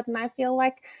of a sudden I feel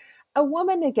like a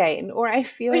woman again, or I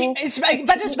feel But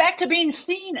it's back to being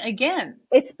seen again.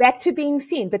 it's back to being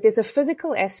seen, but there's a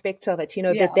physical aspect of it,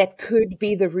 Yeah. that could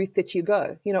be the route that you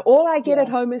go. All I get Yeah. at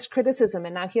home is criticism.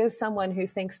 And now here's someone who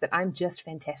thinks that I'm just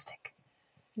fantastic,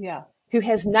 Yeah. who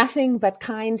has nothing but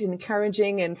kind,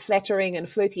 encouraging, and flattering and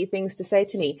flirty things to say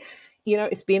to me.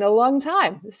 It's been a long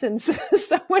time since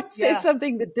someone says Yeah.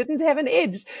 something that didn't have an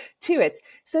edge to it.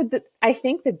 So that I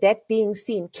think that being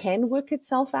seen can work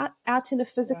itself out in a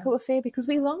physical affair, because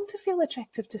we long to feel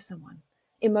attractive to someone.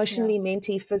 Emotionally,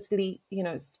 mentally, physically,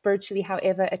 spiritually,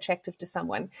 however attractive to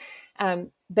someone.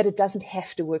 But it doesn't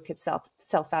have to work itself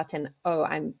out in, oh,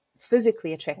 I'm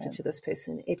physically attracted to this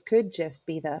person. It could just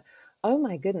be oh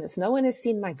my goodness, no one has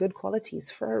seen my good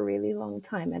qualities for a really long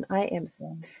time, and I am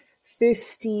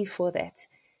thirsty for that.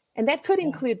 And that could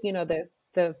include,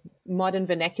 the modern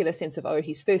vernacular sense of, oh,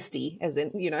 he's thirsty, as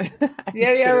in,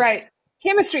 Yeah. Right.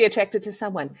 chemistry attracted to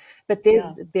someone. But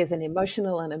there's an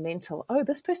emotional and a mental, oh,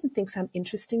 this person thinks I'm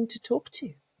interesting to talk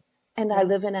to. And I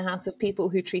live in a house of people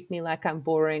who treat me like I'm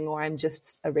boring, or I'm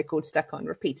just a record stuck on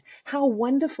repeat. How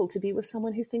wonderful to be with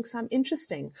someone who thinks I'm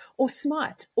interesting or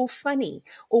smart or funny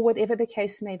or whatever the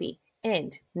case may be.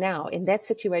 And now in that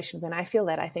situation, when I feel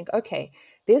that, I think, okay,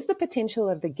 there's the potential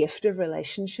of the gift of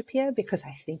relationship here, because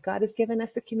I think God has given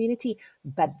us a community,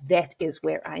 but that is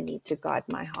where I need to guard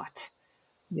my heart.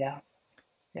 Yeah.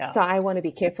 Yeah. So I want to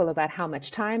be careful about how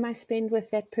much time I spend with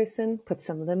that person, put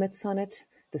some limits on it,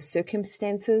 the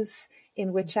circumstances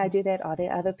in which I do that. Are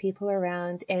there other people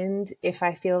around? And if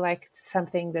I feel like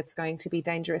something that's going to be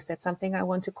dangerous, that's something I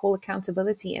want to call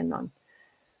accountability in on.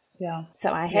 Yeah.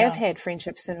 So I have had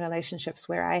friendships and relationships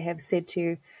where I have said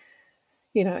to,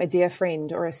 a dear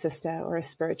friend or a sister or a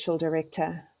spiritual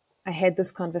director, I had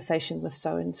this conversation with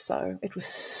so and so. It was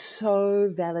so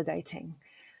validating.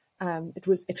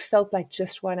 It felt like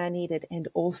just what I needed, and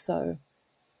also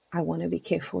I want to be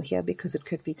careful here because it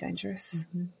could be dangerous.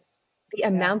 Mm-hmm. The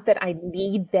amount that I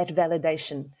need that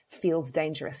validation feels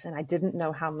dangerous, and I didn't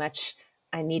know how much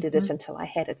I needed it until I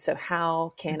had it. So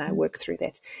how can I work through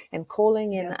that? And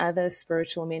calling in other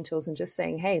spiritual mentors and just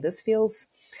saying, hey, this feels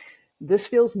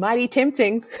mighty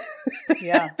tempting.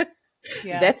 Yeah.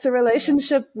 Yeah. That's a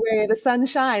relationship where the sun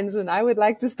shines and I would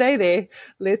like to stay there.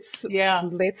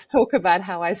 Let's talk about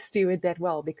how I steward that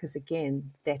well, because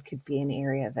again, that could be an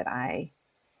area that I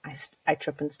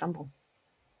trip and stumble.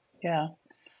 Yeah.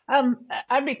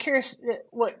 I'd be curious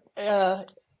what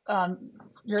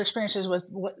your experiences with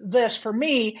this. For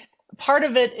me, part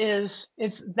of it is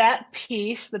it's that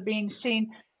piece, the being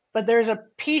seen, but there's a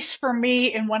piece for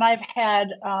me in when I've had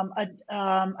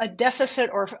a deficit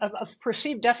or a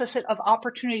perceived deficit of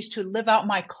opportunities to live out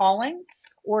my calling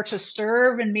or to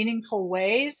serve in meaningful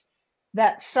ways,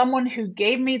 that someone who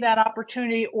gave me that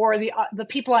opportunity or the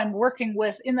people I'm working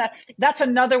with in that's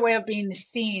another way of being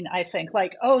seen, I think.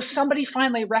 Like, oh, somebody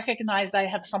finally recognized I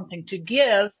have something to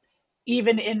give,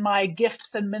 even in my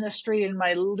gifts and ministry and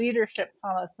my leadership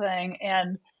kind of thing.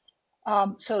 And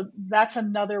so that's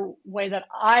another way that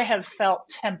I have felt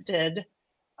tempted,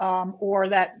 or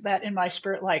that in my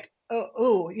spirit, like,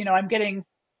 oh, I'm getting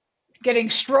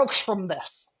strokes from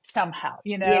this somehow,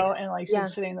 Yes. and like Yeah.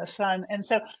 sitting in the sun. And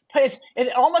so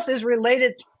it almost is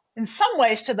related in some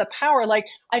ways to the power. Like,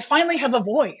 I finally have a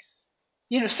voice.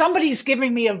 Somebody's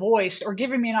giving me a voice or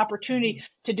giving me an opportunity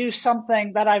to do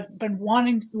something that I've been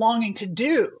longing to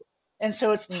do. And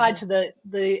so it's tied to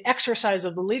the exercise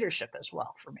of the leadership as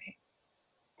well for me.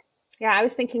 Yeah, I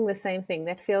was thinking the same thing.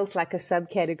 That feels like a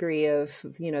subcategory of,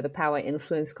 the power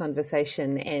influence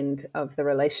conversation and of the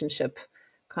relationship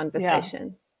conversation.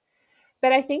 Yeah.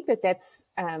 But I think that's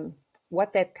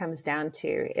what that comes down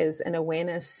to is an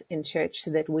awareness in church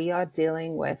that we are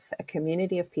dealing with a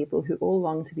community of people who all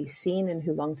long to be seen and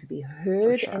who long to be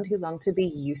heard and who long to be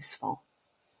useful.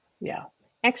 Yeah.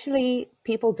 Actually,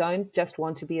 people don't just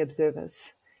want to be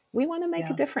observers. We want to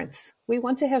make a difference. We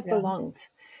want to have belonged.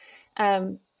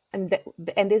 And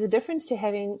there's a difference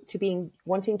to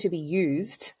wanting to be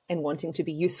used and wanting to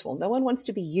be useful. No one wants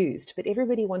to be used, but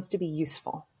everybody wants to be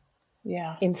useful.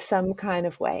 Yeah. In some kind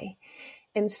of way.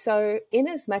 And so in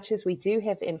as much as we do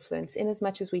have influence, in as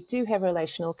much as we do have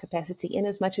relational capacity, in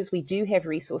as much as we do have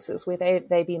resources, whether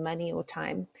they be money or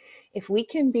time, if we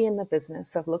can be in the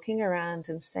business of looking around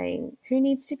and saying, who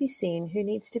needs to be seen, who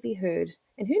needs to be heard,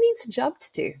 and who needs a job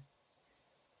to do?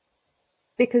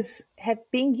 Because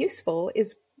being useful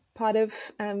is part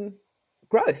of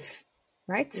growth,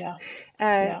 right?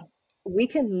 Yeah. We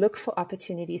can look for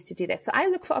opportunities to do that. So I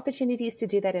look for opportunities to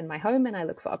do that in my home, and I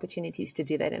look for opportunities to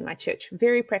do that in my church.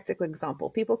 Very practical example.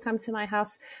 People come to my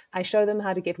house. I show them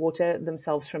how to get water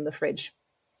themselves from the fridge.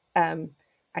 I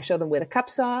show them where the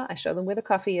cups are. I show them where the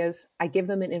coffee is. I give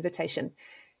them an invitation.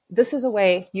 This is a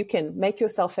way you can make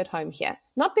yourself at home here.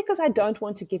 Not because I don't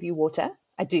want to give you water.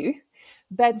 I do.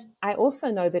 But I also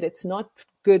know that it's not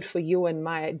good for you and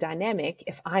my dynamic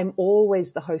if I'm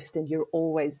always the host and you're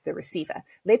always the receiver.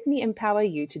 Let me empower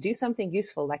you to do something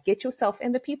useful, like get yourself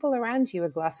and the people around you a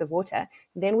glass of water.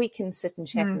 Then we can sit and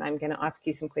chat, and I'm going to ask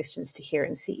you some questions to hear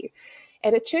and see you.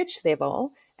 At a church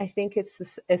level, I think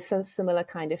it's a similar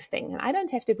kind of thing. And I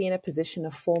don't have to be in a position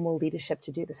of formal leadership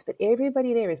to do this, but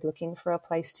everybody there is looking for a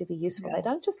place to be useful. Yeah. They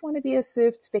don't just want to be a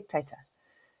served spectator.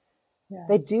 Yeah.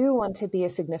 They do want to be a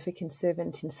significant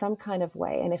servant in some kind of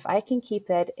way. And if I can keep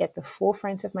that at the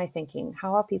forefront of my thinking,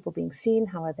 how are people being seen?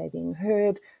 How are they being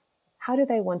heard? How do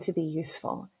they want to be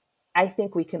useful? I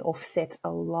think we can offset a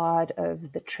lot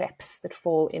of the traps that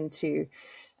fall into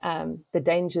the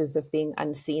dangers of being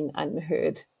unseen,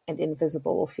 unheard, and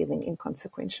invisible, or feeling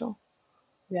inconsequential.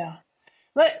 Yeah.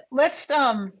 Let's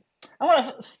I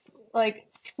want to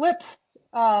flip.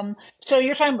 So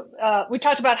you're talking, we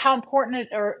talked about how important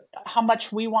or how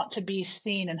much we want to be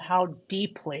seen and how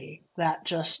deeply that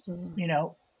just,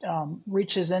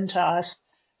 reaches into us.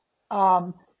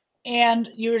 And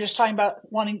you were just talking about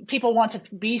people want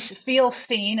to feel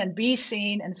seen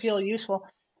and feel useful.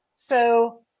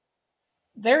 So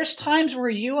there's times where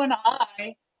you and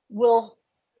I will,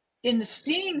 in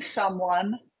seeing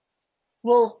someone,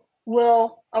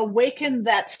 will awaken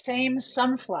that same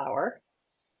sunflower,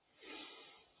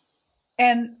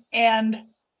 and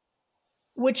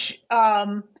which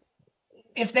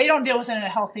if they don't deal with it in a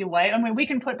healthy way, I mean, we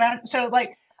can put back. So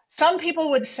like some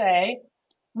people would say,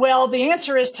 Well, the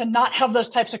answer is to not have those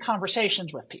types of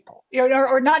conversations with people,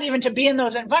 or not even to be in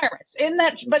those environments.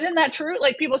 But isn't that true?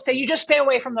 Like people say, you just stay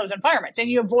away from those environments and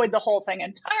you avoid the whole thing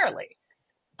entirely.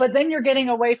 But then you're getting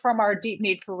away from our deep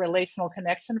need for relational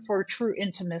connection, for true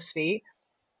intimacy,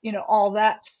 all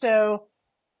that. So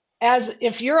as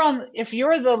if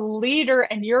you're the leader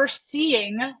and you're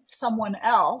seeing someone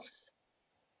else,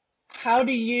 how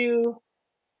do you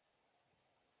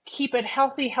keep it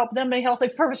healthy, help them be healthy?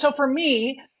 So for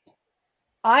me,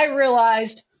 I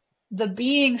realized the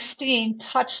being seen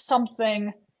touched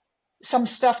some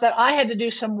stuff that I had to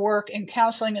do some work in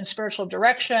counseling and spiritual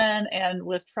direction and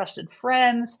with trusted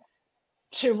friends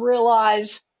to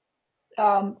realize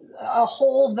a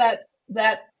hole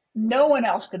that no one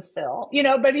else could fill,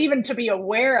 but even to be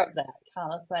aware of that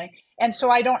kind of thing. And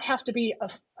so I don't have to be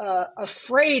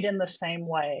afraid in the same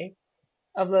way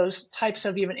of those types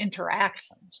of even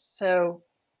interactions. So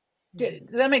does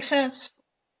that make sense?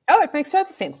 Oh, it makes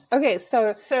total sense. Okay, so I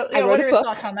What wrote are a your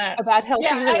thoughts book on that? about Yeah, healthy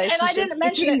and I didn't relationships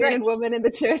mention between it, men right? and women in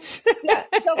the church. Yeah.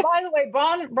 So by the way,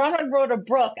 Bronwyn wrote a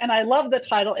book, and I love the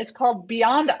title. It's called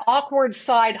Beyond Awkward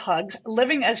Side Hugs: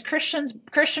 Living as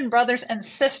Christian Brothers and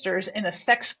Sisters in a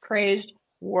Sex-Crazed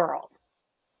World.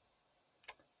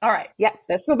 All right. Yeah,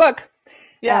 that's my book.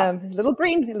 Yeah. Little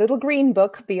green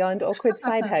book, Beyond Awkward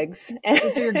Side Hugs.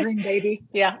 It's your green baby.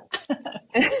 Yeah.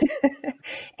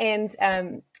 And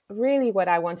really what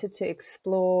I wanted to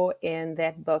explore in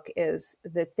that book is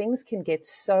that things can get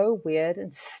so weird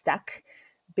and stuck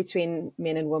between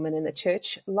men and women in the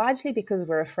church, largely because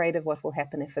we're afraid of what will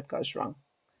happen if it goes wrong.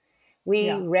 We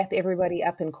Yeah. wrap everybody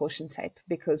up in caution tape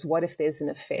because what if there's an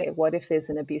affair? What if there's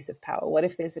an abuse of power? What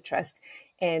if there's a trust?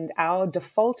 And our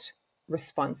default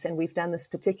response, and we've done this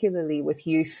particularly with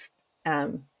youth,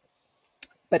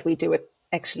 but we do it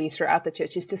actually throughout the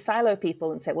church, is to silo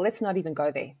people and say, well, let's not even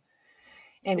go there.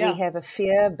 And we Yeah. have a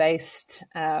fear-based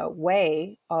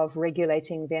way of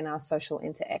regulating then our social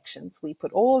interactions. We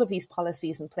put all of these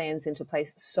policies and plans into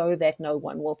place so that no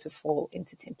one will to fall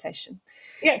into temptation.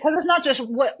 Yeah. Because it's not just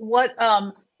what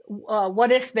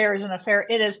if there's an affair.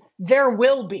 It is there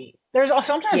will be. There's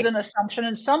sometimes Yes, an assumption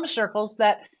in some circles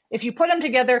that if you put them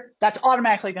together, that's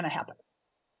automatically going to happen.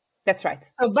 that's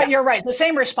right. So, but Yeah. you're right. The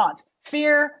same response: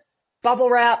 fear,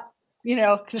 bubble wrap.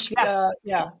 Just Yeah.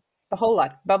 yeah. The whole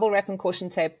lot. Bubble wrap and caution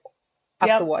tape up the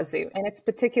Yep. wazoo. And it's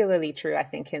particularly true, I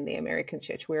think, in the American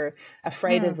church. We're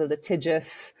afraid of Mm, the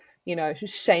litigious,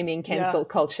 shaming, yeah. cancel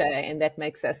culture, and that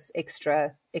makes us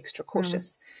extra Mm,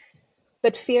 cautious.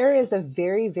 But fear is a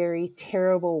very, very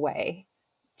terrible way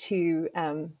to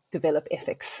develop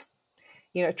ethics.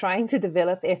 Trying to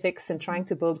develop ethics and trying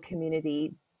to build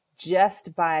community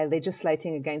just by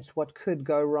legislating against what could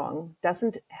go wrong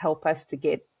doesn't help us to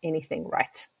get anything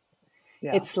right.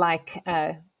 yeah. It's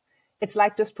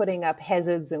like just putting up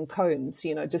hazards and cones,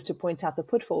 just to point out the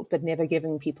pitfalls, but never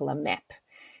giving people a map.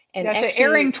 And Yeah. So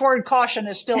erring actually, toward caution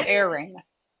is still erring.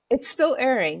 it's still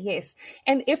erring, yes.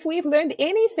 And if we've learned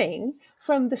anything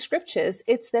from the scriptures,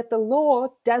 it's that the law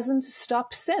doesn't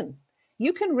stop sin.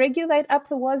 You can regulate up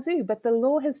the wazoo, but the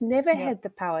law has never Yeah. had the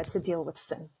power to deal with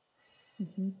sin.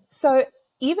 Hmm. So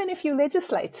even if you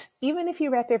legislate, even if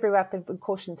you wrap everyone up in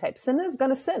caution tape, sin is going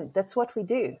to sin. That's what we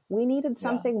do. We needed Yeah.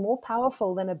 something more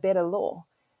powerful than a better law.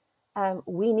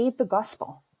 We need the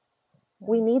gospel. Yeah.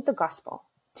 We need the gospel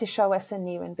to show us a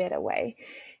new and better way.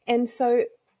 And so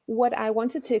what I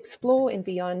wanted to explore in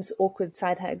Beyond Awkward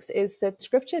Side Hugs is that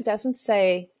scripture doesn't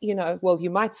say, well, you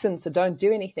might sin, so don't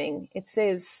do anything. It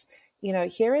says,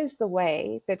 here is the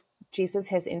way that Jesus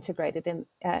has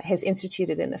has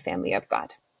instituted in the family of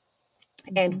God.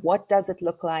 Hmm. And what does it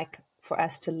look like for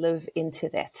us to live into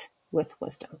that with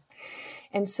wisdom?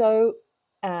 And so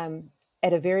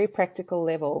at a very practical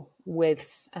level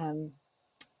with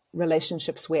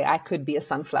relationships where I could be a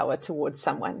sunflower towards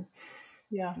someone,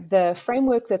 Yeah. the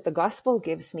framework that the gospel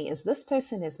gives me is this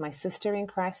person is my sister in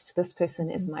Christ. This person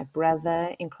is Hmm. my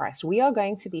brother in Christ. We are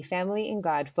going to be family in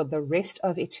God for the rest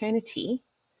of eternity,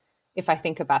 if I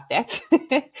think about that.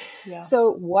 Yeah.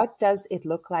 So what does it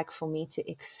look like for me to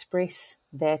express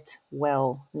that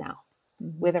well now? Hmm.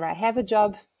 Whether I have a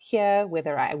job here,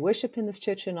 whether I worship in this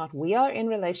church or not, we are in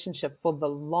relationship for the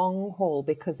long haul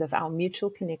because of our mutual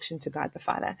connection to God the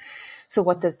Father. So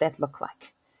what does that look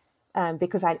like?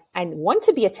 Because I want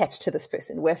to be attached to this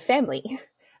person. We're family,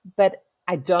 but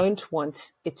I don't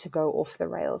want it to go off the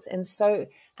rails. And so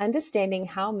understanding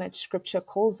how much scripture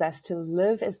calls us to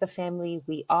live as the family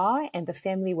we are and the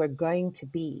family we're going to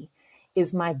be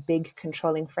is my big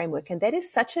controlling framework. And that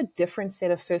is such a different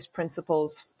set of first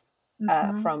principles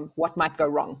Hmm. from what might go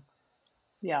wrong.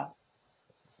 Yeah.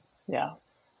 Yeah.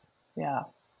 Yeah.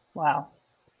 Wow.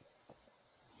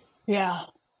 Yeah.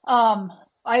 Um,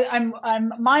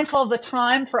 I'm mindful of the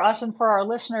time for us and for our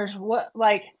listeners.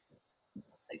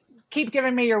 Keep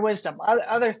giving me your wisdom.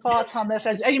 Other thoughts on this?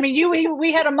 As I mean,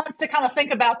 we had a month to kind of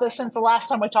think about this since the last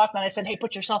time we talked, and I said, hey,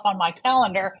 put yourself on my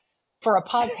calendar for a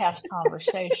podcast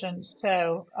conversation.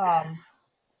 So,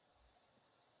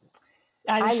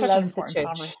 I it's such an love the important church.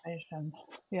 conversation.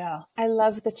 Yeah. I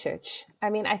love the church. I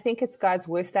mean, I think it's God's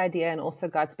worst idea and also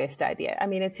God's best idea. I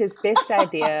mean, it's his best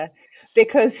idea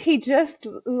because he just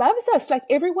loves us. Like,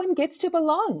 everyone gets to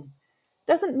belong.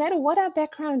 Doesn't matter what our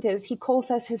background is. He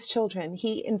calls us his children.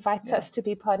 He invites Yeah. us to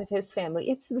be part of his family.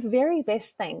 It's the very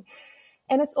best thing.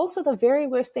 And it's also the very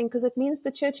worst thing because it means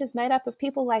the church is made up of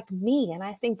people like me. And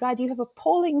I think, God, you have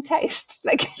appalling taste.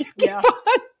 Like, you keep Yeah.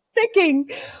 on picking,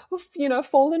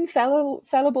 fallen,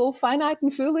 fallible, finite,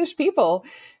 and foolish people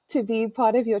to be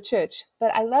part of your church.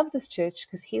 But I love this church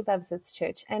because he loves its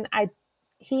church. And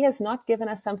he has not given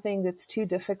us something that's too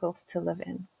difficult to live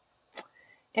in.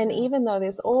 And Yeah. even though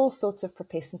there's all sorts of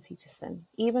propensity to sin,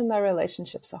 even though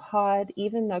relationships are hard,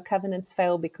 even though covenants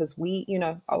fail because we,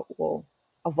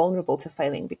 are vulnerable to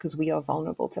failing because we are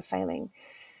vulnerable to failing,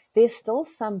 there's still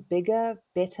some bigger,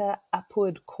 better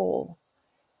upward call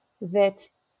that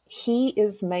he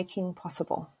is making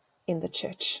possible in the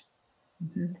church.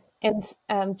 Mm-hmm.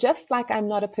 And just like I'm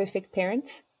not a perfect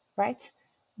parent, right?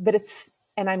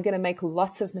 And I'm going to make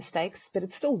lots of mistakes, but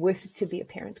it's still worth it to be a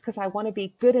parent because I want to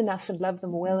be good enough and love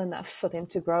them well enough for them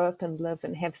to grow up and live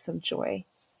and have some joy,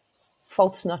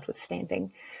 faults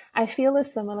notwithstanding. I feel a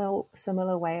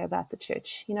similar way about the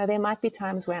church. There might be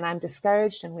times when I'm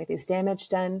discouraged and where there's damage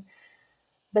done,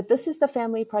 but this is the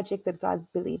family project that God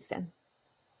believes in.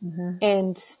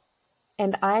 Mm-hmm.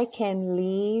 And I can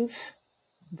leave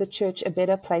the church a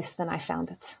better place than I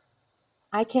found it.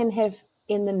 I can have,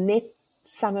 in the net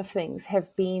sum of things,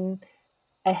 have been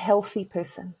a healthy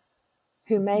person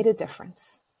who made a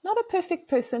difference. Not a perfect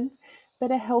person,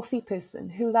 but a healthy person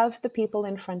who loved the people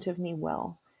in front of me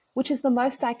well, which is the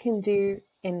most I can do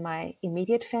in my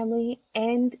immediate family,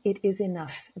 and it is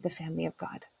enough in the family of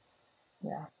God.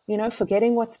 Yeah.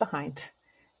 Forgetting what's behind,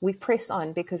 we press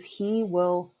on because he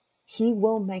will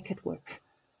make it work.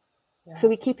 Yeah. So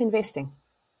we keep investing.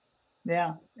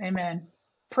 Yeah. Amen.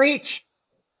 Preach.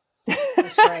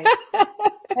 That's great.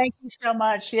 Thank you so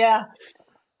much. Yeah.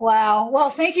 Wow. Well,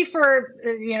 thank you for,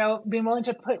 being willing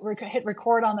to hit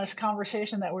record on this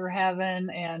conversation that we're having.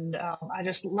 And I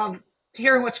just love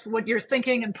hearing what you're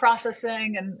thinking and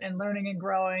processing and learning and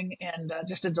growing, and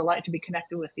just a delight to be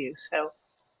connected with you. So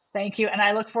thank you. And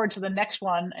I look forward to the next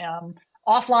one,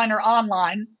 offline or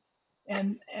online,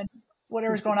 and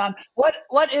whatever's going on.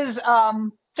 What is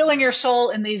filling your soul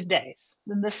in these days,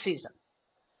 in this season?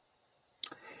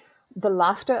 The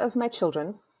laughter of my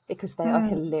children, because they are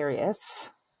hilarious.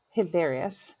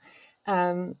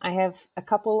 I have a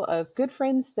couple of good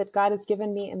friends that God has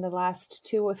given me in the last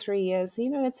 2 or 3 years.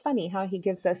 It's funny how he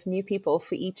gives us new people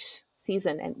for each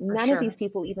season. And none of these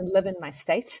people even live in my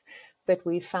state, but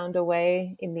we've found a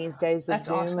way in these days of That's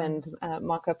Zoom awesome. and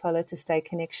Marco Polo to stay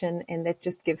connection. And that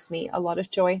just gives me a lot of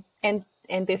joy. And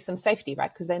there's some safety,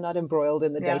 right? Because they're not embroiled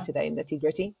in the Yeah. day-to-day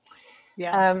nitty-gritty.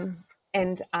 Yeah.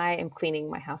 And I am cleaning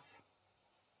my house.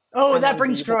 Oh, I'm that on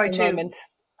brings leave at joy the too. moment.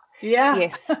 Yeah.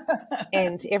 Yes.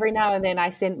 And every now and then I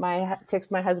text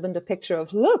my husband a picture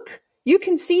of, look, you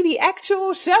can see the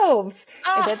actual shelves.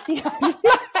 And that seems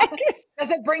like,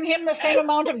 does it bring him the same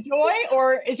amount of joy,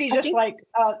 or is he just like,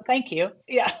 thank you?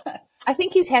 Yeah. I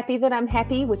think he's happy that I'm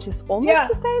happy, which is almost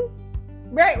the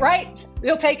same. Right.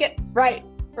 You'll take it. Right.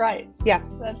 Yeah.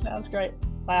 That sounds great.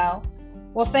 Wow.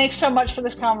 Well, thanks so much for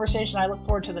this conversation. I look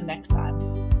forward to the next time.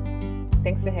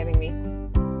 Thanks for having me.